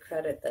yourself the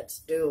credit that's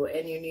due,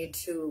 and you need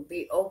to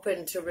be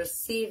open to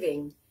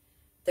receiving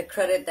the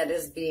credit that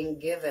is being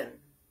given.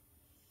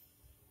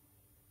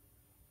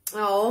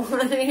 Oh,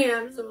 honey,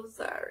 I'm so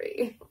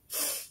sorry.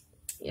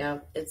 Yeah,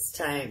 it's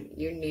time.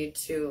 You need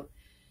to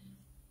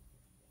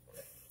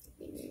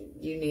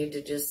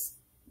just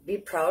be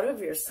proud of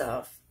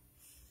yourself.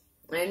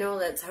 I know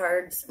that's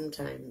hard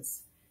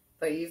sometimes,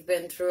 but you've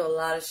been through a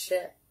lot of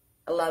shit,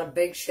 a lot of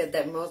big shit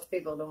that most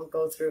people don't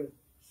go through.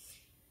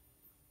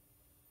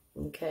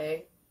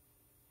 Okay?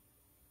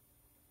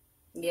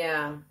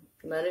 Yeah,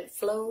 let it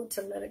flow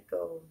to let it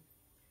go.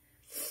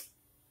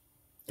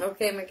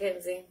 Okay,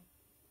 Mackenzie.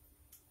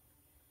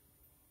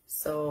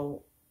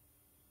 So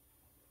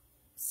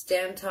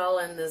stand tall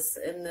in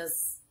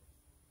this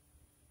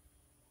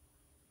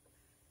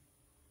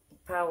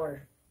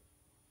power,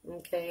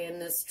 okay, in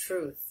this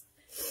truth.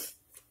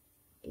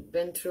 You've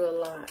been through a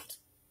lot.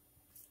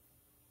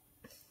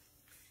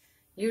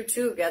 You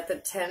too got the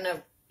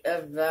 10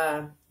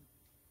 of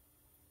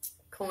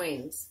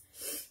coins,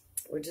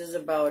 which is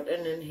about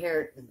an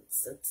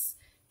inheritance. It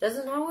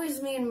doesn't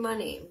always mean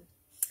money.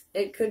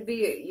 It could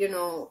be, you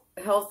know,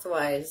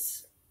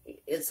 health-wise.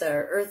 It's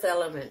our earth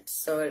element,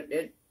 so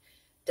it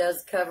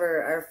does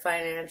cover our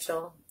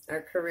financial,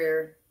 our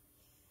career,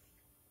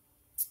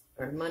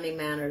 our money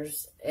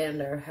matters,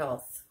 and our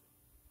health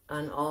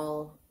on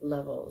all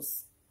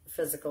levels: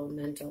 physical,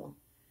 mental,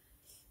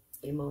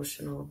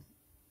 emotional,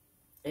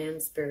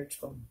 and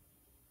spiritual.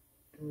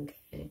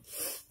 Okay,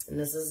 and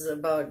this is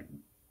about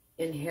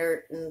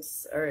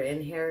inheritance, or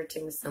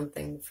inheriting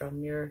something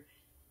from your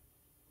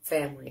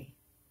family,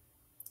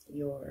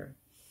 your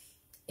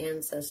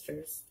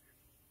ancestors.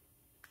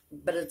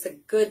 But it's a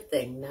good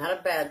thing, not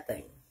a bad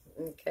thing,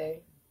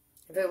 okay?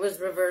 If it was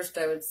reversed,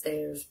 I would say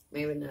there's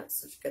maybe not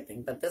such a good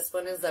thing. But this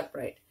one is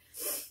upright.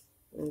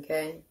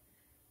 Okay?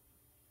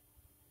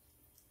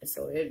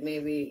 So it may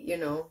be, you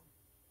know,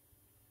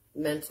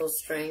 mental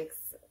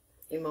strength,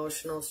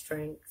 emotional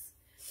strength.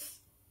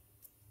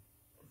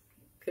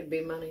 Could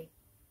be money.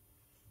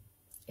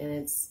 And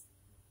it's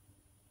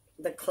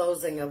the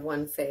closing of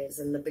one phase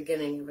and the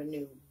beginning of a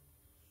new.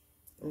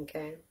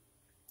 Okay?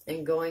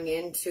 And going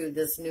into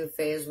this new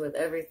phase with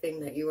everything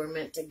that you were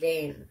meant to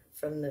gain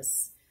from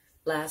this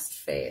last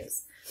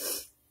phase.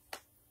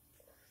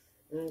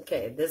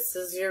 Okay, this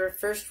is your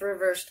first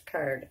reversed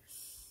card.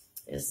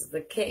 Is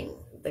the King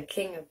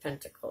of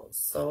Pentacles.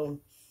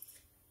 So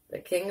the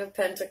King of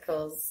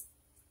Pentacles,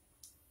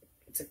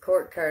 it's a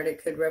court card.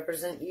 It could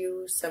represent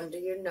you, somebody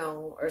you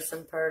know, or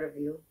some part of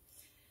you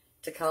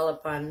to call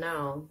upon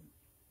now.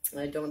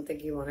 I don't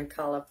think you want to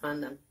call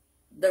upon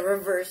the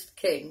reversed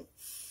king,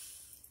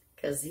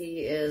 because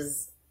he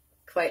is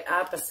quite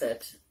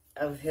opposite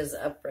of his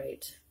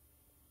upright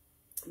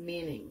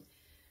meaning.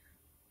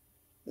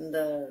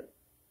 The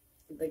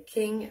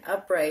king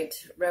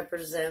upright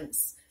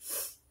represents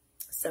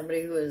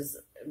somebody who is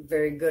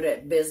very good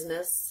at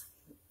business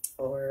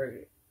or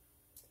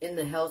in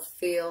the health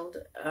field,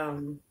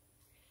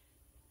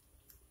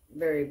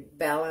 very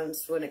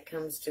balanced when it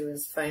comes to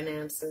his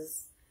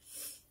finances.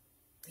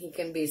 He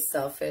can be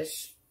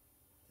selfish.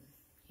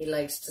 He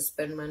likes to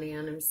spend money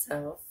on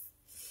himself.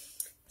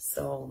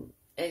 So,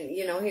 and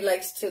you know, he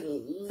likes to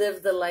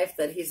live the life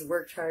that he's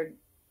worked hard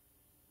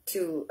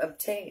to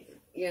obtain,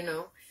 you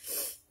know.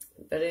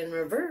 But in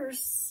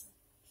reverse,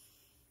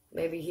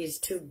 maybe he's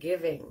too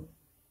giving.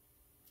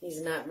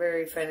 He's not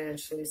very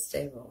financially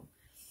stable.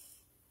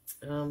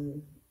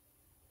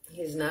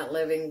 He's not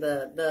living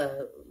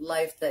the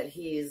life that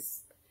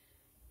he's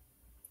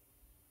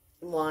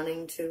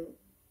wanting to.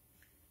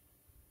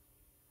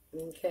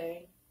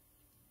 Okay?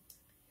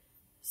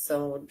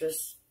 So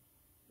just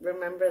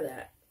remember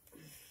that.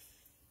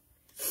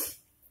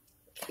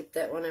 Keep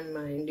that one in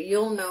mind.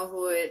 You'll know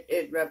who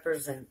it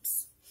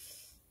represents.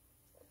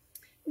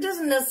 It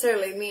doesn't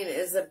necessarily mean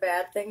it's a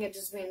bad thing. It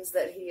just means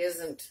that he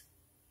isn't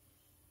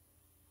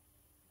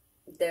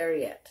there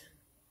yet.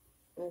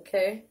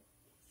 Okay?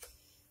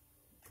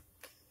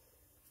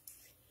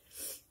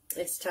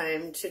 It's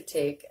time to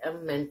take a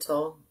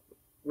mental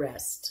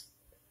rest.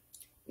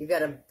 You got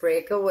to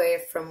break away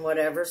from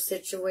whatever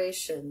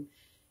situation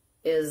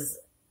is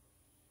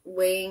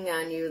weighing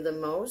on you the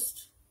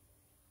most.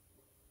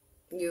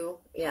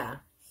 Yeah.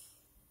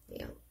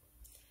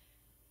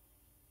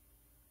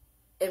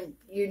 And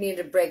you need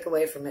to break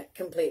away from it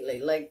completely.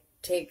 Like,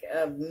 take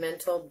a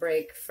mental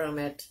break from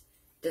it.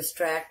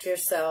 Distract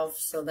yourself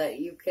so that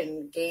you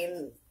can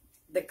gain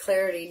the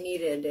clarity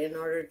needed in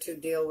order to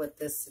deal with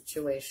this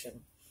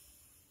situation.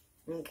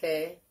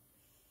 Okay?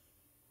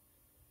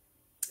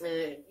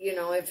 And, you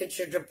know, if it's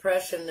your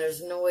depression,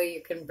 there's no way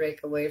you can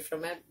break away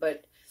from it,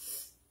 but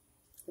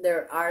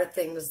there are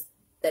things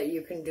that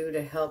you can do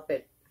to help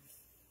it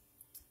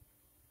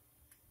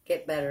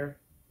get better.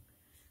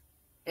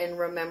 And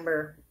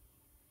remember,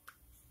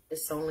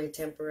 it's only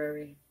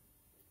temporary.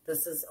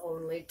 This is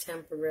only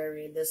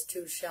temporary. This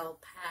too shall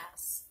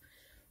pass.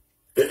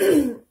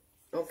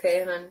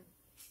 Okay, hon?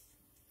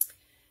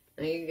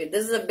 Now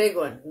this is a big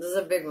one. This is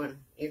a big one.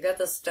 You got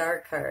the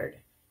Star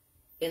card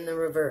in the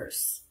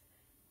reverse.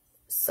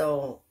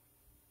 So,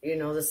 you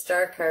know, the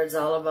Star card's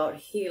all about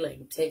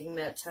healing, taking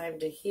that time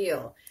to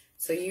heal.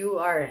 So you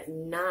are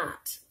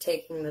not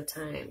taking the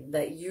time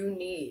that you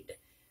need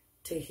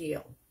to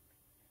heal.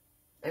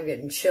 I'm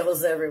getting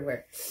chills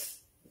everywhere.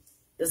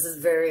 This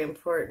is very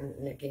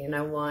important, Nikki, and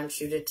I want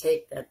you to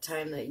take that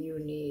time that you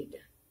need.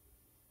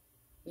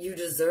 You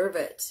deserve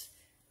it.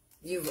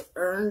 You've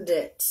earned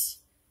it.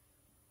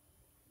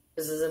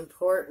 This is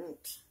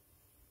important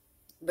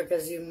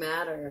because you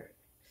matter.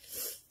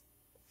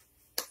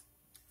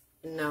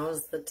 Now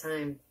is the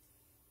time.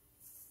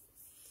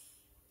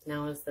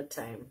 Now is the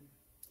time.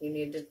 You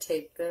need to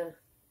take the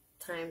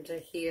time to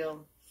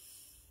heal.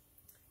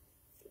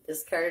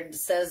 This card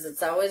says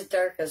it's always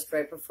darkest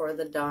right before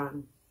the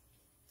dawn.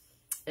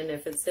 And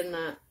if it's in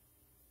the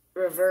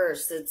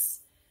reverse,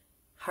 it's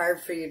hard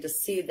for you to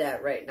see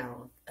that right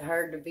now.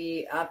 Hard to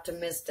be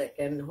optimistic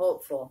and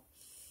hopeful.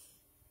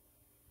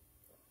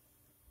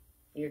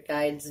 Your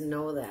guides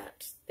know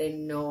that. They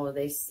know,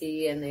 they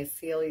see, and they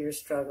feel your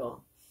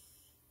struggle.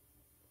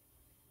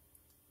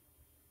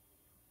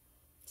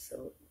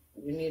 So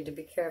you need to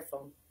be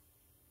careful.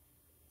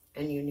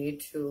 And you need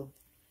to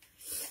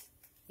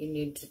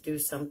do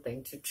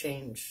something to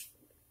change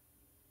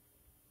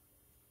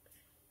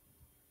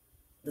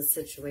the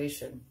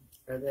situation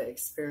or the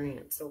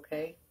experience,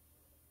 okay?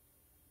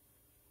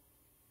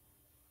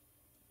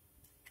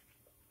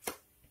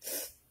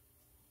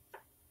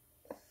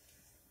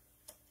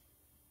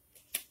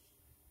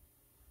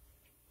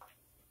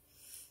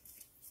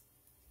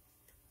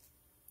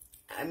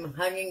 I'm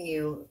hugging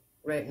you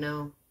right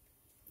now,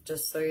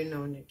 just so you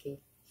know,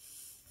 Nikki.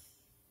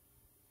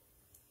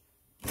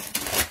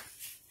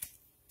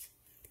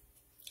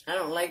 I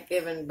don't like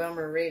giving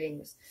bummer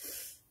readings.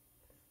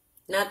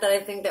 Not that I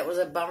think that was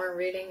a bummer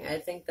reading. I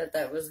think that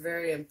that was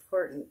very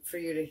important for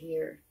you to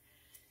hear.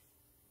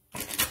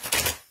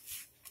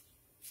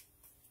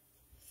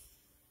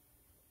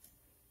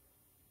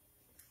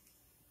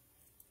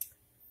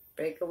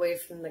 Break away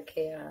from the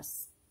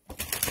chaos.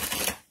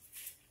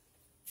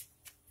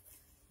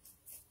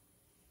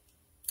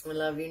 I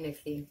love you,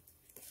 Nikki.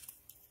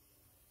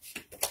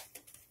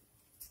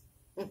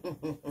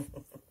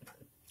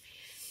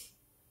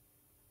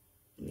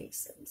 Makes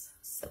sense.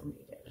 So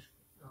needed.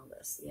 All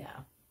this,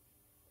 yeah.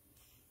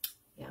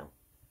 Yeah.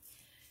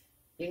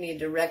 You need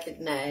to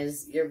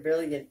recognize your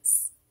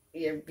brilliance,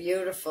 your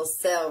beautiful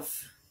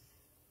self,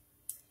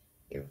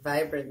 your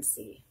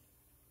vibrancy.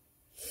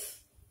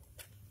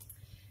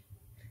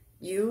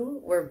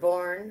 You were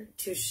born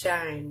to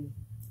shine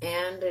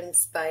and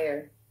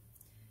inspire.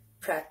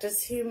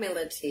 Practice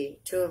humility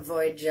to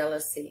avoid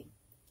jealousy.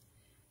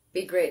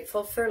 Be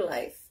grateful for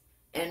life,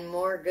 and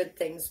more good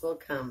things will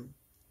come.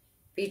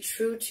 Be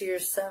true to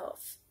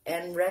yourself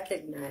and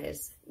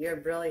recognize your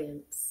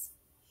brilliance.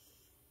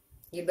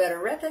 You better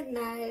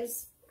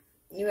recognize.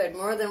 You had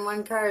more than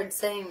one card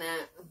saying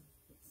that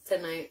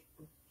tonight.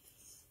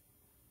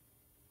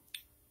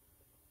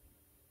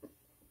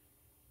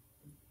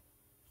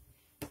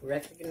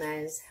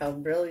 Recognize how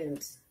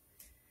brilliant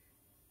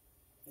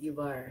you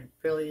are.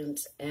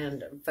 Brilliant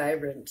and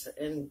vibrant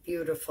and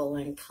beautiful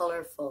and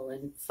colorful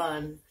and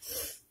fun,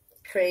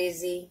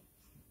 crazy.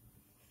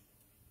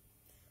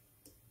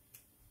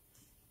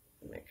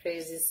 My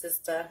crazy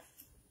sister.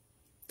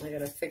 I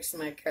gotta fix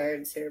my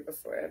cards here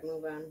before I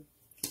move on.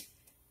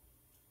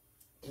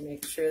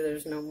 Make sure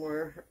there's no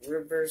more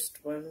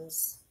reversed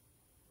ones.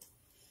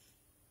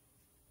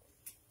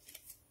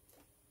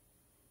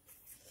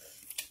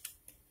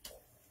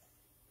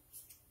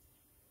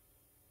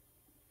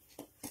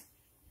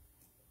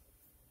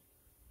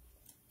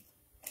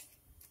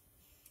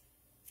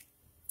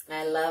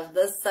 I love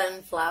the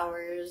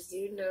sunflowers,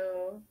 you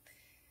know.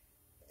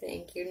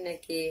 Thank you,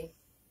 Nikki.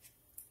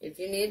 If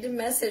you need to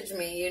message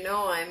me, you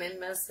know I'm in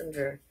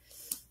Messenger.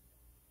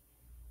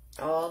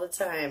 All the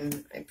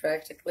time. I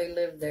practically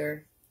live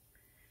there.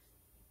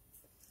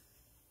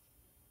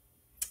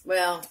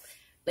 Well,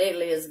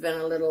 lately it's been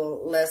a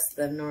little less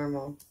than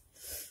normal.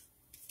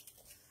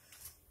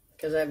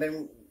 Because I've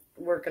been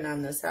working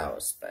on this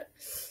house, but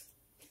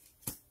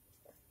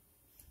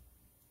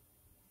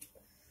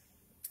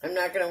I'm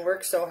not going to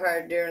work so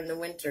hard during the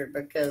winter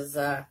because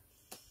I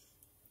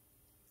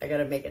got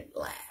to make it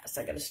last.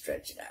 I got to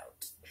stretch it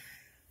out.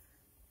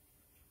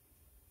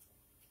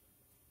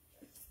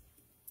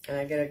 And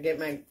I got to get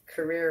my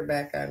career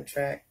back on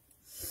track.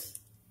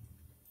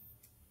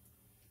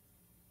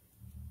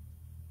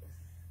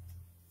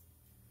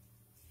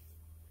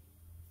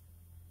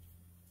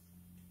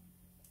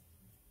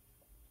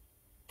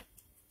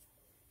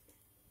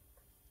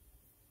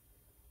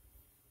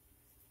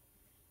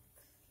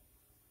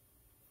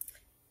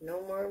 No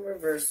more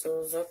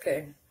reversals.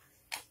 Okay.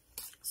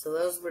 So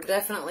those were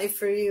definitely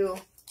for you.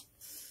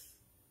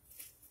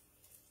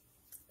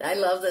 I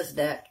love this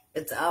deck.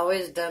 It's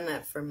always done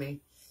that for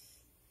me.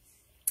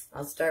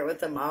 I'll start with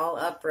them all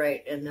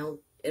upright, and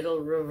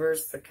it'll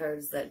reverse the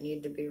cards that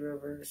need to be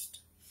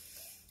reversed.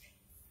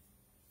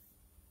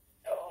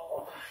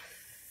 Oh.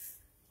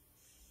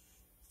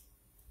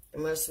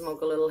 I'm going to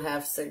smoke a little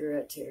half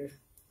cigarette here.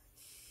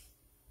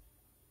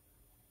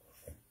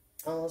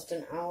 Almost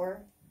an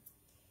hour.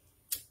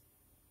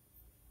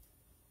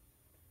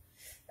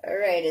 All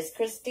right, is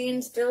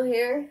Christine still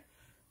here?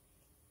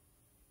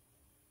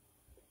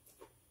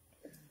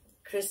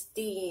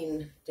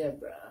 Christine,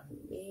 Deborah,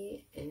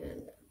 me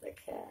and the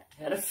cat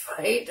had a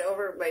fight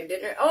over my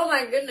dinner. Oh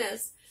my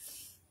goodness.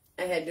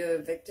 I had to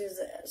evict his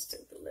ass to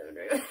the living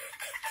room.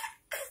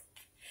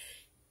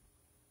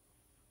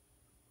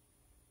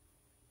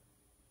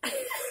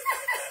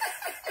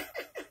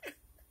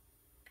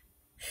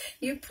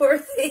 You poor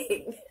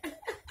thing.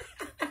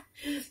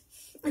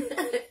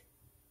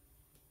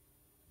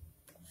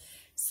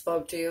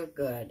 Spoke to you?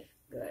 Good,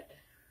 good.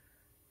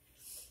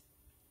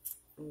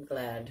 I'm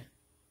glad.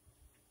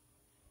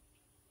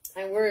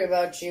 I worry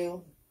about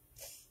you.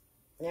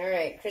 All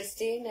right,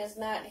 Christine is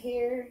not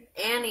here.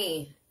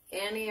 Annie.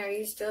 Annie, are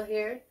you still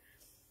here?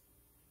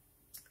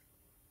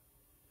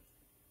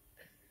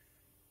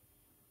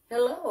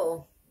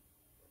 Hello.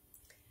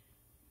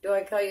 Do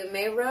I call you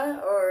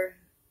Mayra or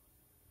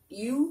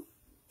you?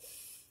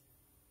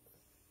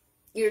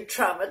 You're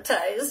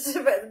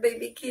traumatized by the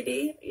baby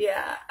kitty?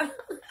 Yeah.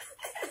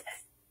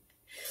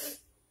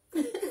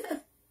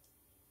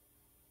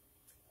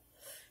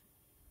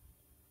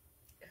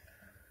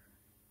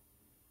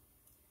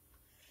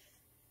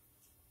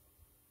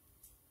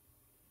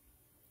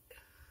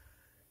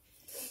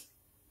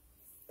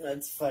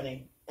 That's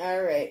funny.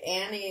 All right,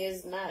 Annie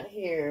is not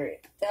here.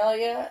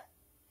 Thalia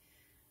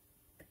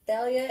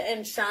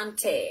and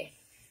Shantae.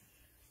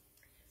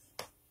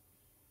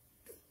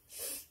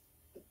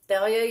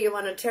 Thalia, you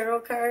want a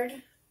tarot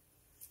card?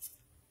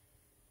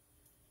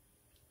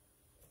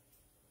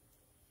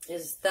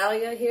 Is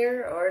Thalia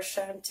here or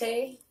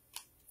Shantae?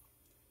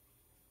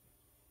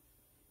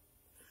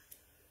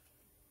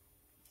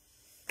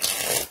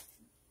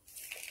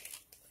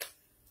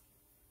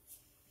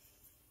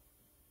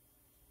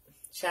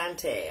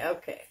 Shantae,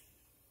 okay.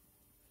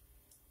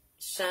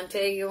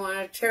 Shantae, you want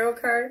a tarot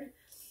card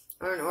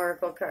or an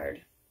oracle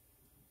card?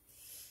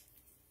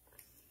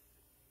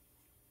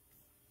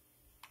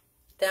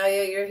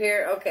 Dahlia, you're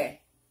here?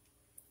 Okay.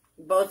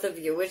 Both of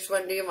you. Which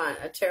one do you want?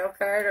 A tarot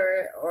card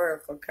or an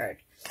oracle card?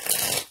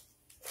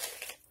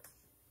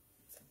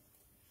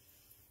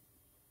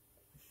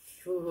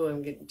 Ooh,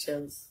 I'm getting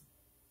chills.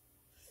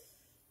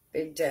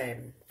 Big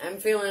time. I'm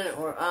feeling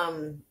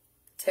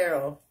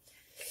tarot.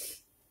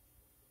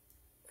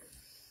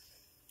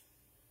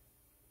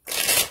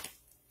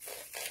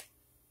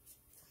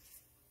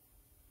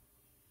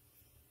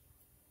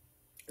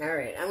 All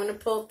right, I'm going to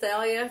pull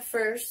Thalia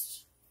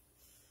first.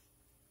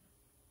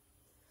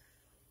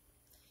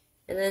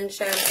 And then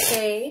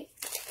Shantae.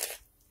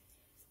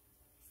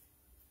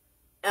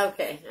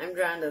 Okay, I'm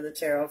drawn to the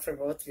tarot for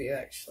both of you,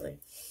 actually.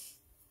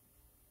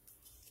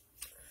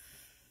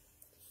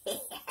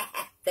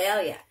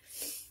 Thalia,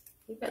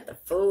 you got the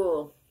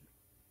Fool.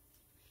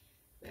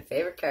 My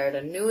favorite card,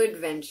 a new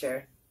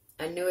adventure.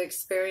 A new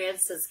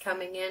experience is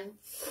coming in.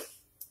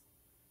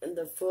 And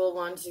the Fool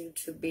wants you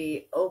to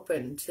be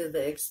open to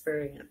the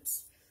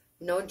experience.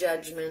 No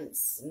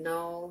judgments,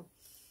 no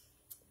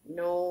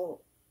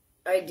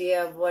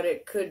idea of what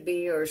it could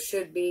be or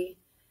should be.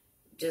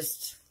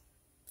 Just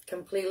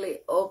completely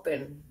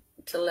open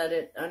to let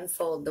it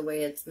unfold the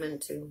way it's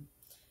meant to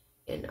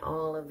in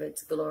all of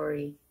its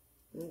glory.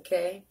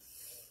 Okay?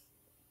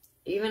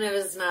 Even if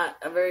it's not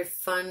a very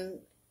fun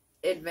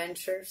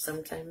adventure,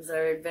 sometimes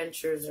our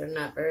adventures are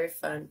not very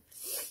fun.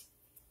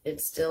 It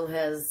still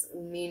has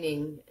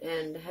meaning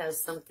and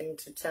has something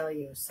to tell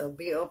you. So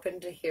be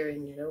open to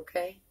hearing it,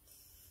 okay?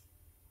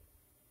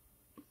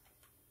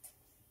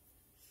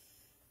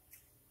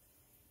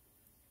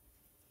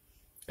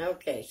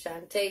 Okay,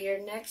 Shantae,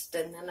 you're next,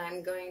 and then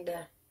I'm going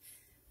to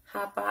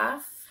hop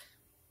off.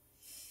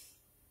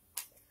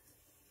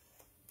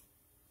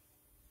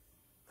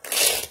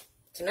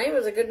 Tonight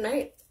was a good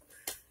night.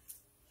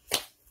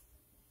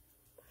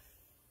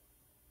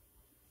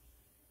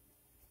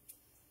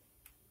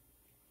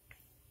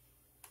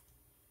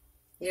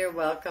 You're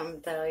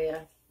welcome,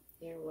 Thalia.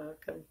 You're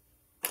welcome.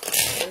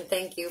 And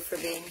thank you for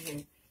being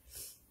here.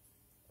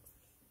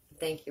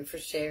 Thank you for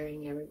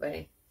sharing,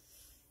 everybody.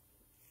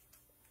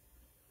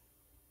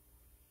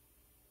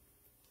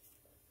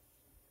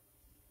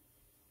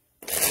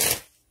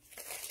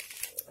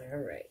 All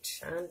right,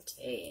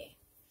 Shantae.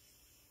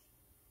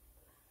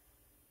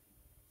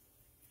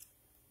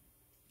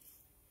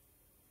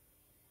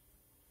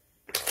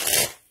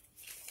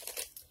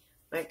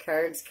 My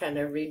cards kind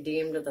of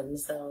redeemed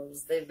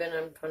themselves. They've been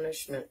on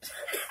punishment.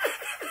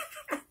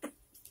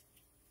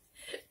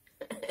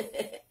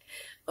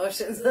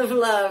 Oceans of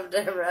love,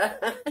 Deborah.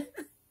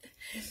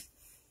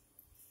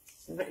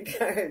 My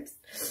cards.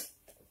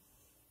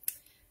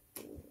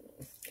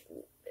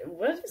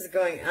 What is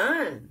going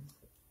on?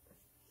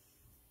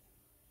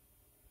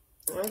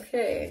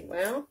 Okay,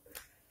 well,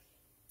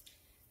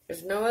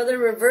 there's no other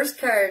reverse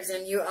cards,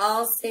 and you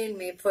all seen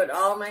me put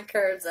all my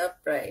cards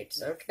upright,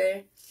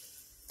 okay?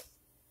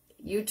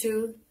 You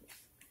two?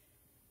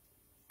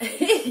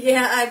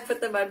 Yeah, I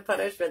put them on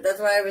punishment. That's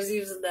why I was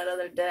using that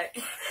other deck.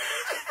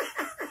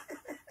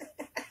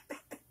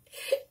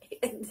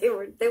 They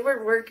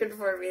weren't working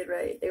for me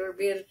right. They were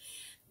being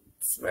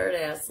smart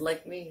ass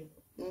like me.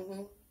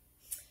 Mm-hmm.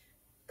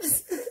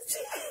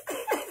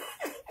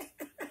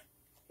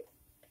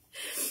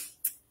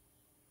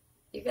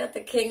 You got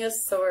the King of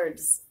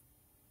Swords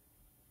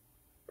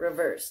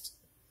reversed,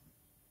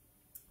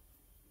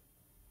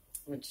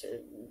 which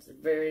is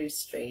very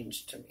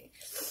strange to me.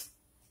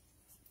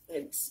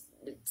 It's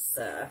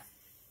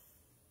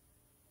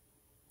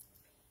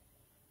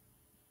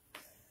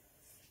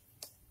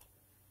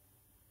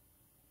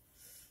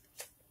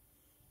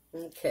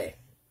okay.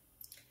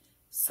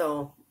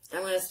 So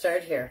I'm going to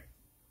start here.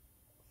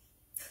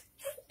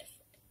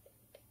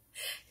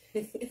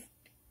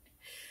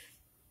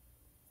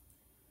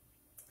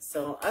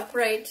 So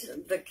upright,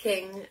 the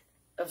King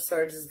of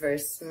Swords is very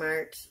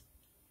smart.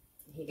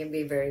 He can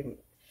be very,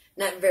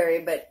 not very,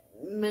 but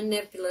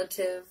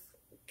manipulative,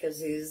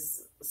 because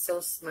he's so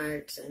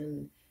smart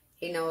and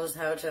he knows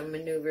how to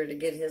maneuver to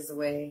get his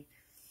way.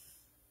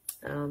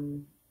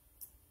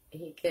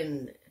 He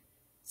can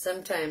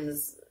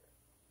sometimes,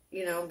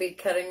 you know, be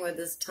cutting with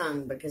his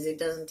tongue because he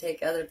doesn't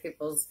take other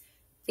people's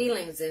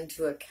feelings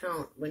into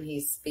account when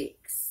he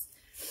speaks,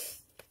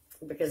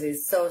 because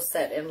he's so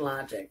set in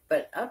logic.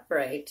 But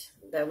upright,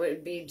 that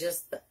would be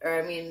just,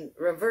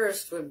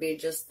 reversed would be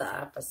just the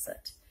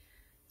opposite.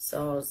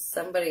 So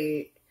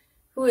somebody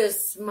who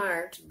is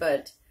smart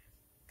but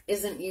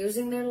isn't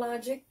using their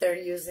logic, they're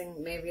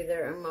using maybe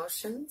their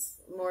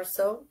emotions more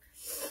so.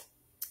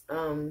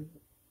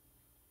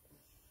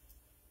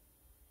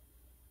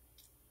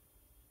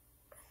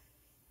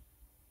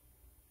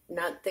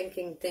 Not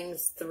thinking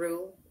things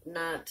through,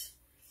 not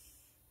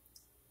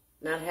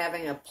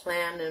having a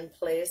plan in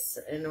place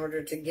in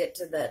order to get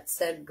to that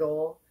said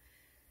goal.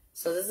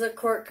 So this is a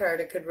court card.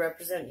 It could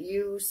represent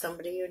you,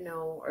 somebody you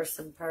know, or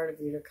some part of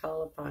you to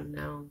call upon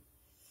now.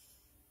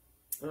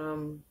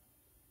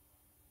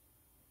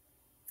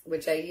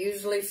 which I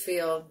usually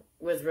feel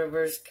with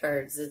reverse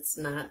cards, it's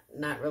not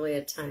really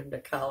a time to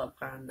call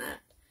upon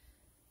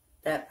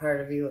that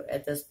part of you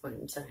at this point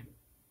in time.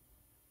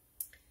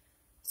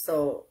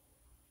 So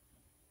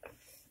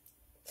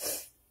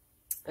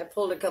I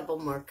pulled a couple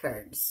more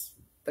cards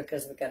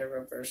because we got a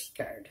reverse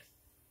card.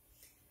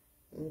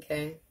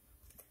 Okay.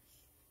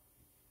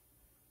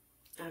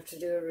 I have to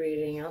do a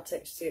reading. I'll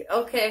text you.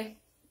 Okay.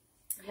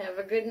 Have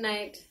a good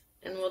night,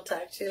 and we'll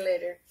talk to you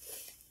later.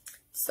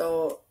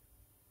 So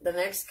the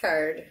next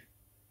card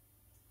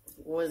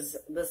was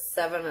the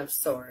Seven of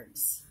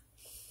Swords.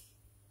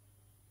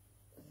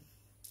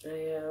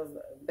 I have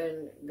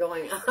been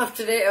going off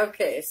today.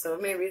 Okay, so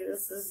maybe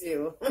this is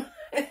you.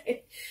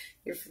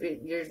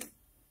 You're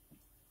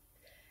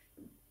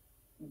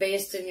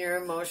based in your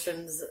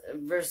emotions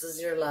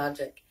versus your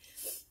logic.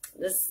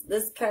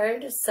 This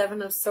card,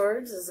 Seven of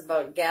Swords, is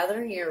about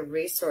gathering your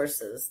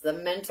resources, the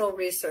mental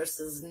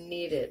resources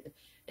needed,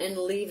 and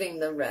leaving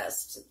the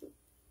rest.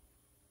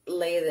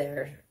 Lay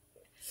there.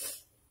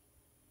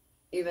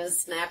 You've been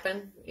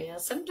snapping? Yeah,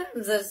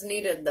 sometimes that's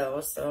needed though,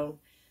 so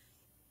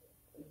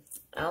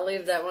I'll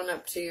leave that one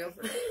up to you.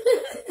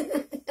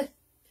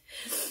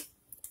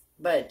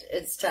 But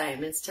it's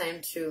time. It's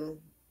time to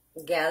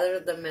gather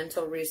the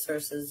mental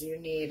resources you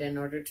need in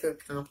order to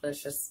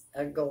accomplish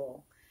a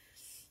goal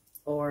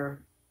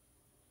or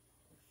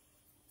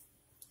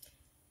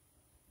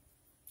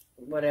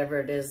whatever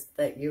it is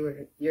that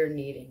you're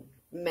needing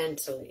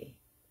mentally.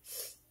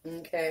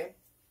 Okay?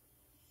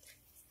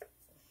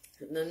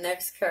 And the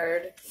next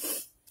card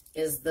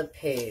is the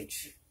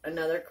Page.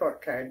 Another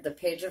court card, the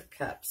Page of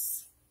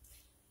Cups.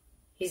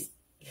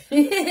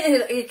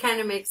 It kind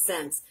of makes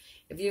sense.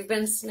 If you've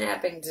been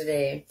snapping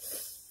today,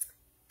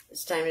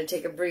 it's time to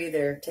take a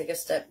breather, take a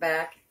step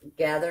back,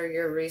 gather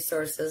your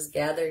resources,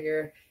 gather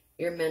your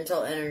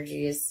mental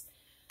energies,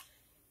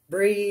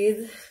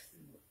 breathe,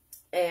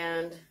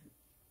 and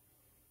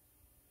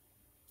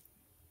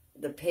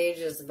the Page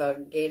is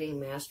about gaining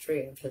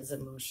mastery of his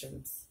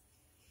emotions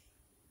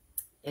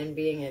and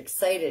being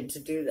excited to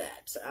do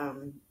that.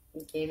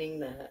 Gaining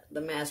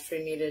the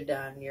mastery needed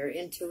on your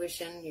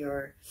intuition,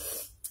 your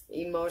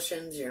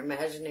emotions, your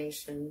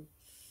imagination.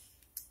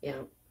 You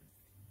know,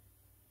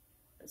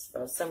 it's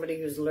about somebody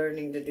who's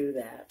learning to do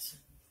that.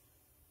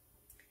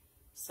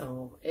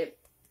 So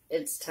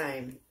it's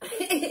time.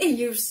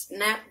 You've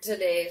snapped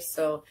today,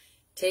 so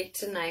take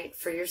tonight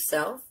for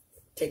yourself.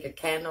 Take a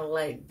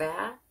candlelight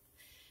bath.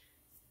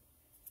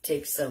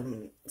 Take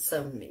some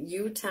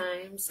you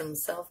time, some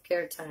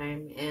self-care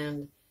time,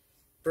 and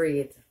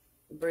breathe.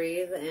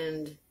 Breathe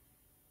and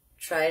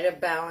try to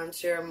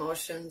balance your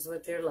emotions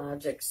with your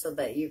logic so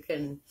that you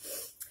can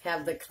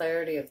have the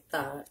clarity of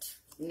thought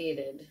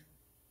needed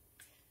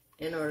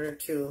in order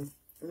to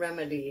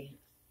remedy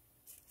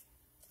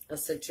a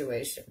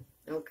situation.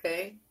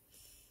 Okay?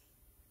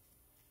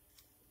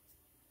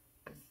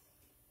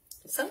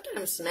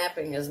 Sometimes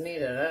snapping is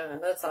needed.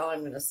 That's all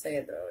I'm going to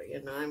say, though.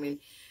 You know, I mean,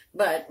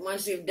 but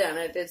once you've done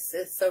it,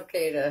 it's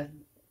okay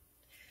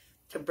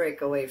to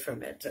break away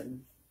from it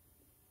and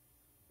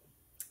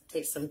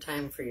take some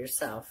time for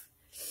yourself.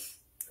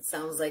 It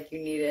sounds like you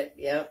need it.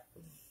 Yep.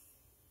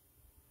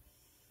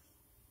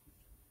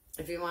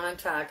 If you want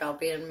to talk, I'll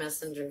be in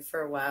Messenger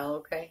for a while,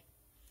 okay?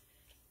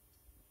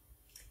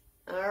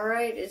 All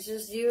right, it's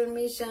just you and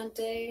me,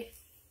 Shante.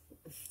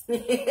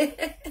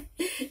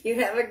 You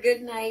have a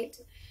good night.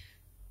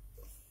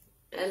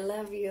 I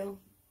love you.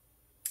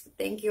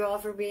 Thank you all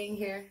for being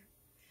here.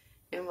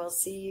 And we'll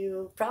see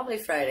you probably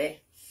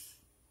Friday.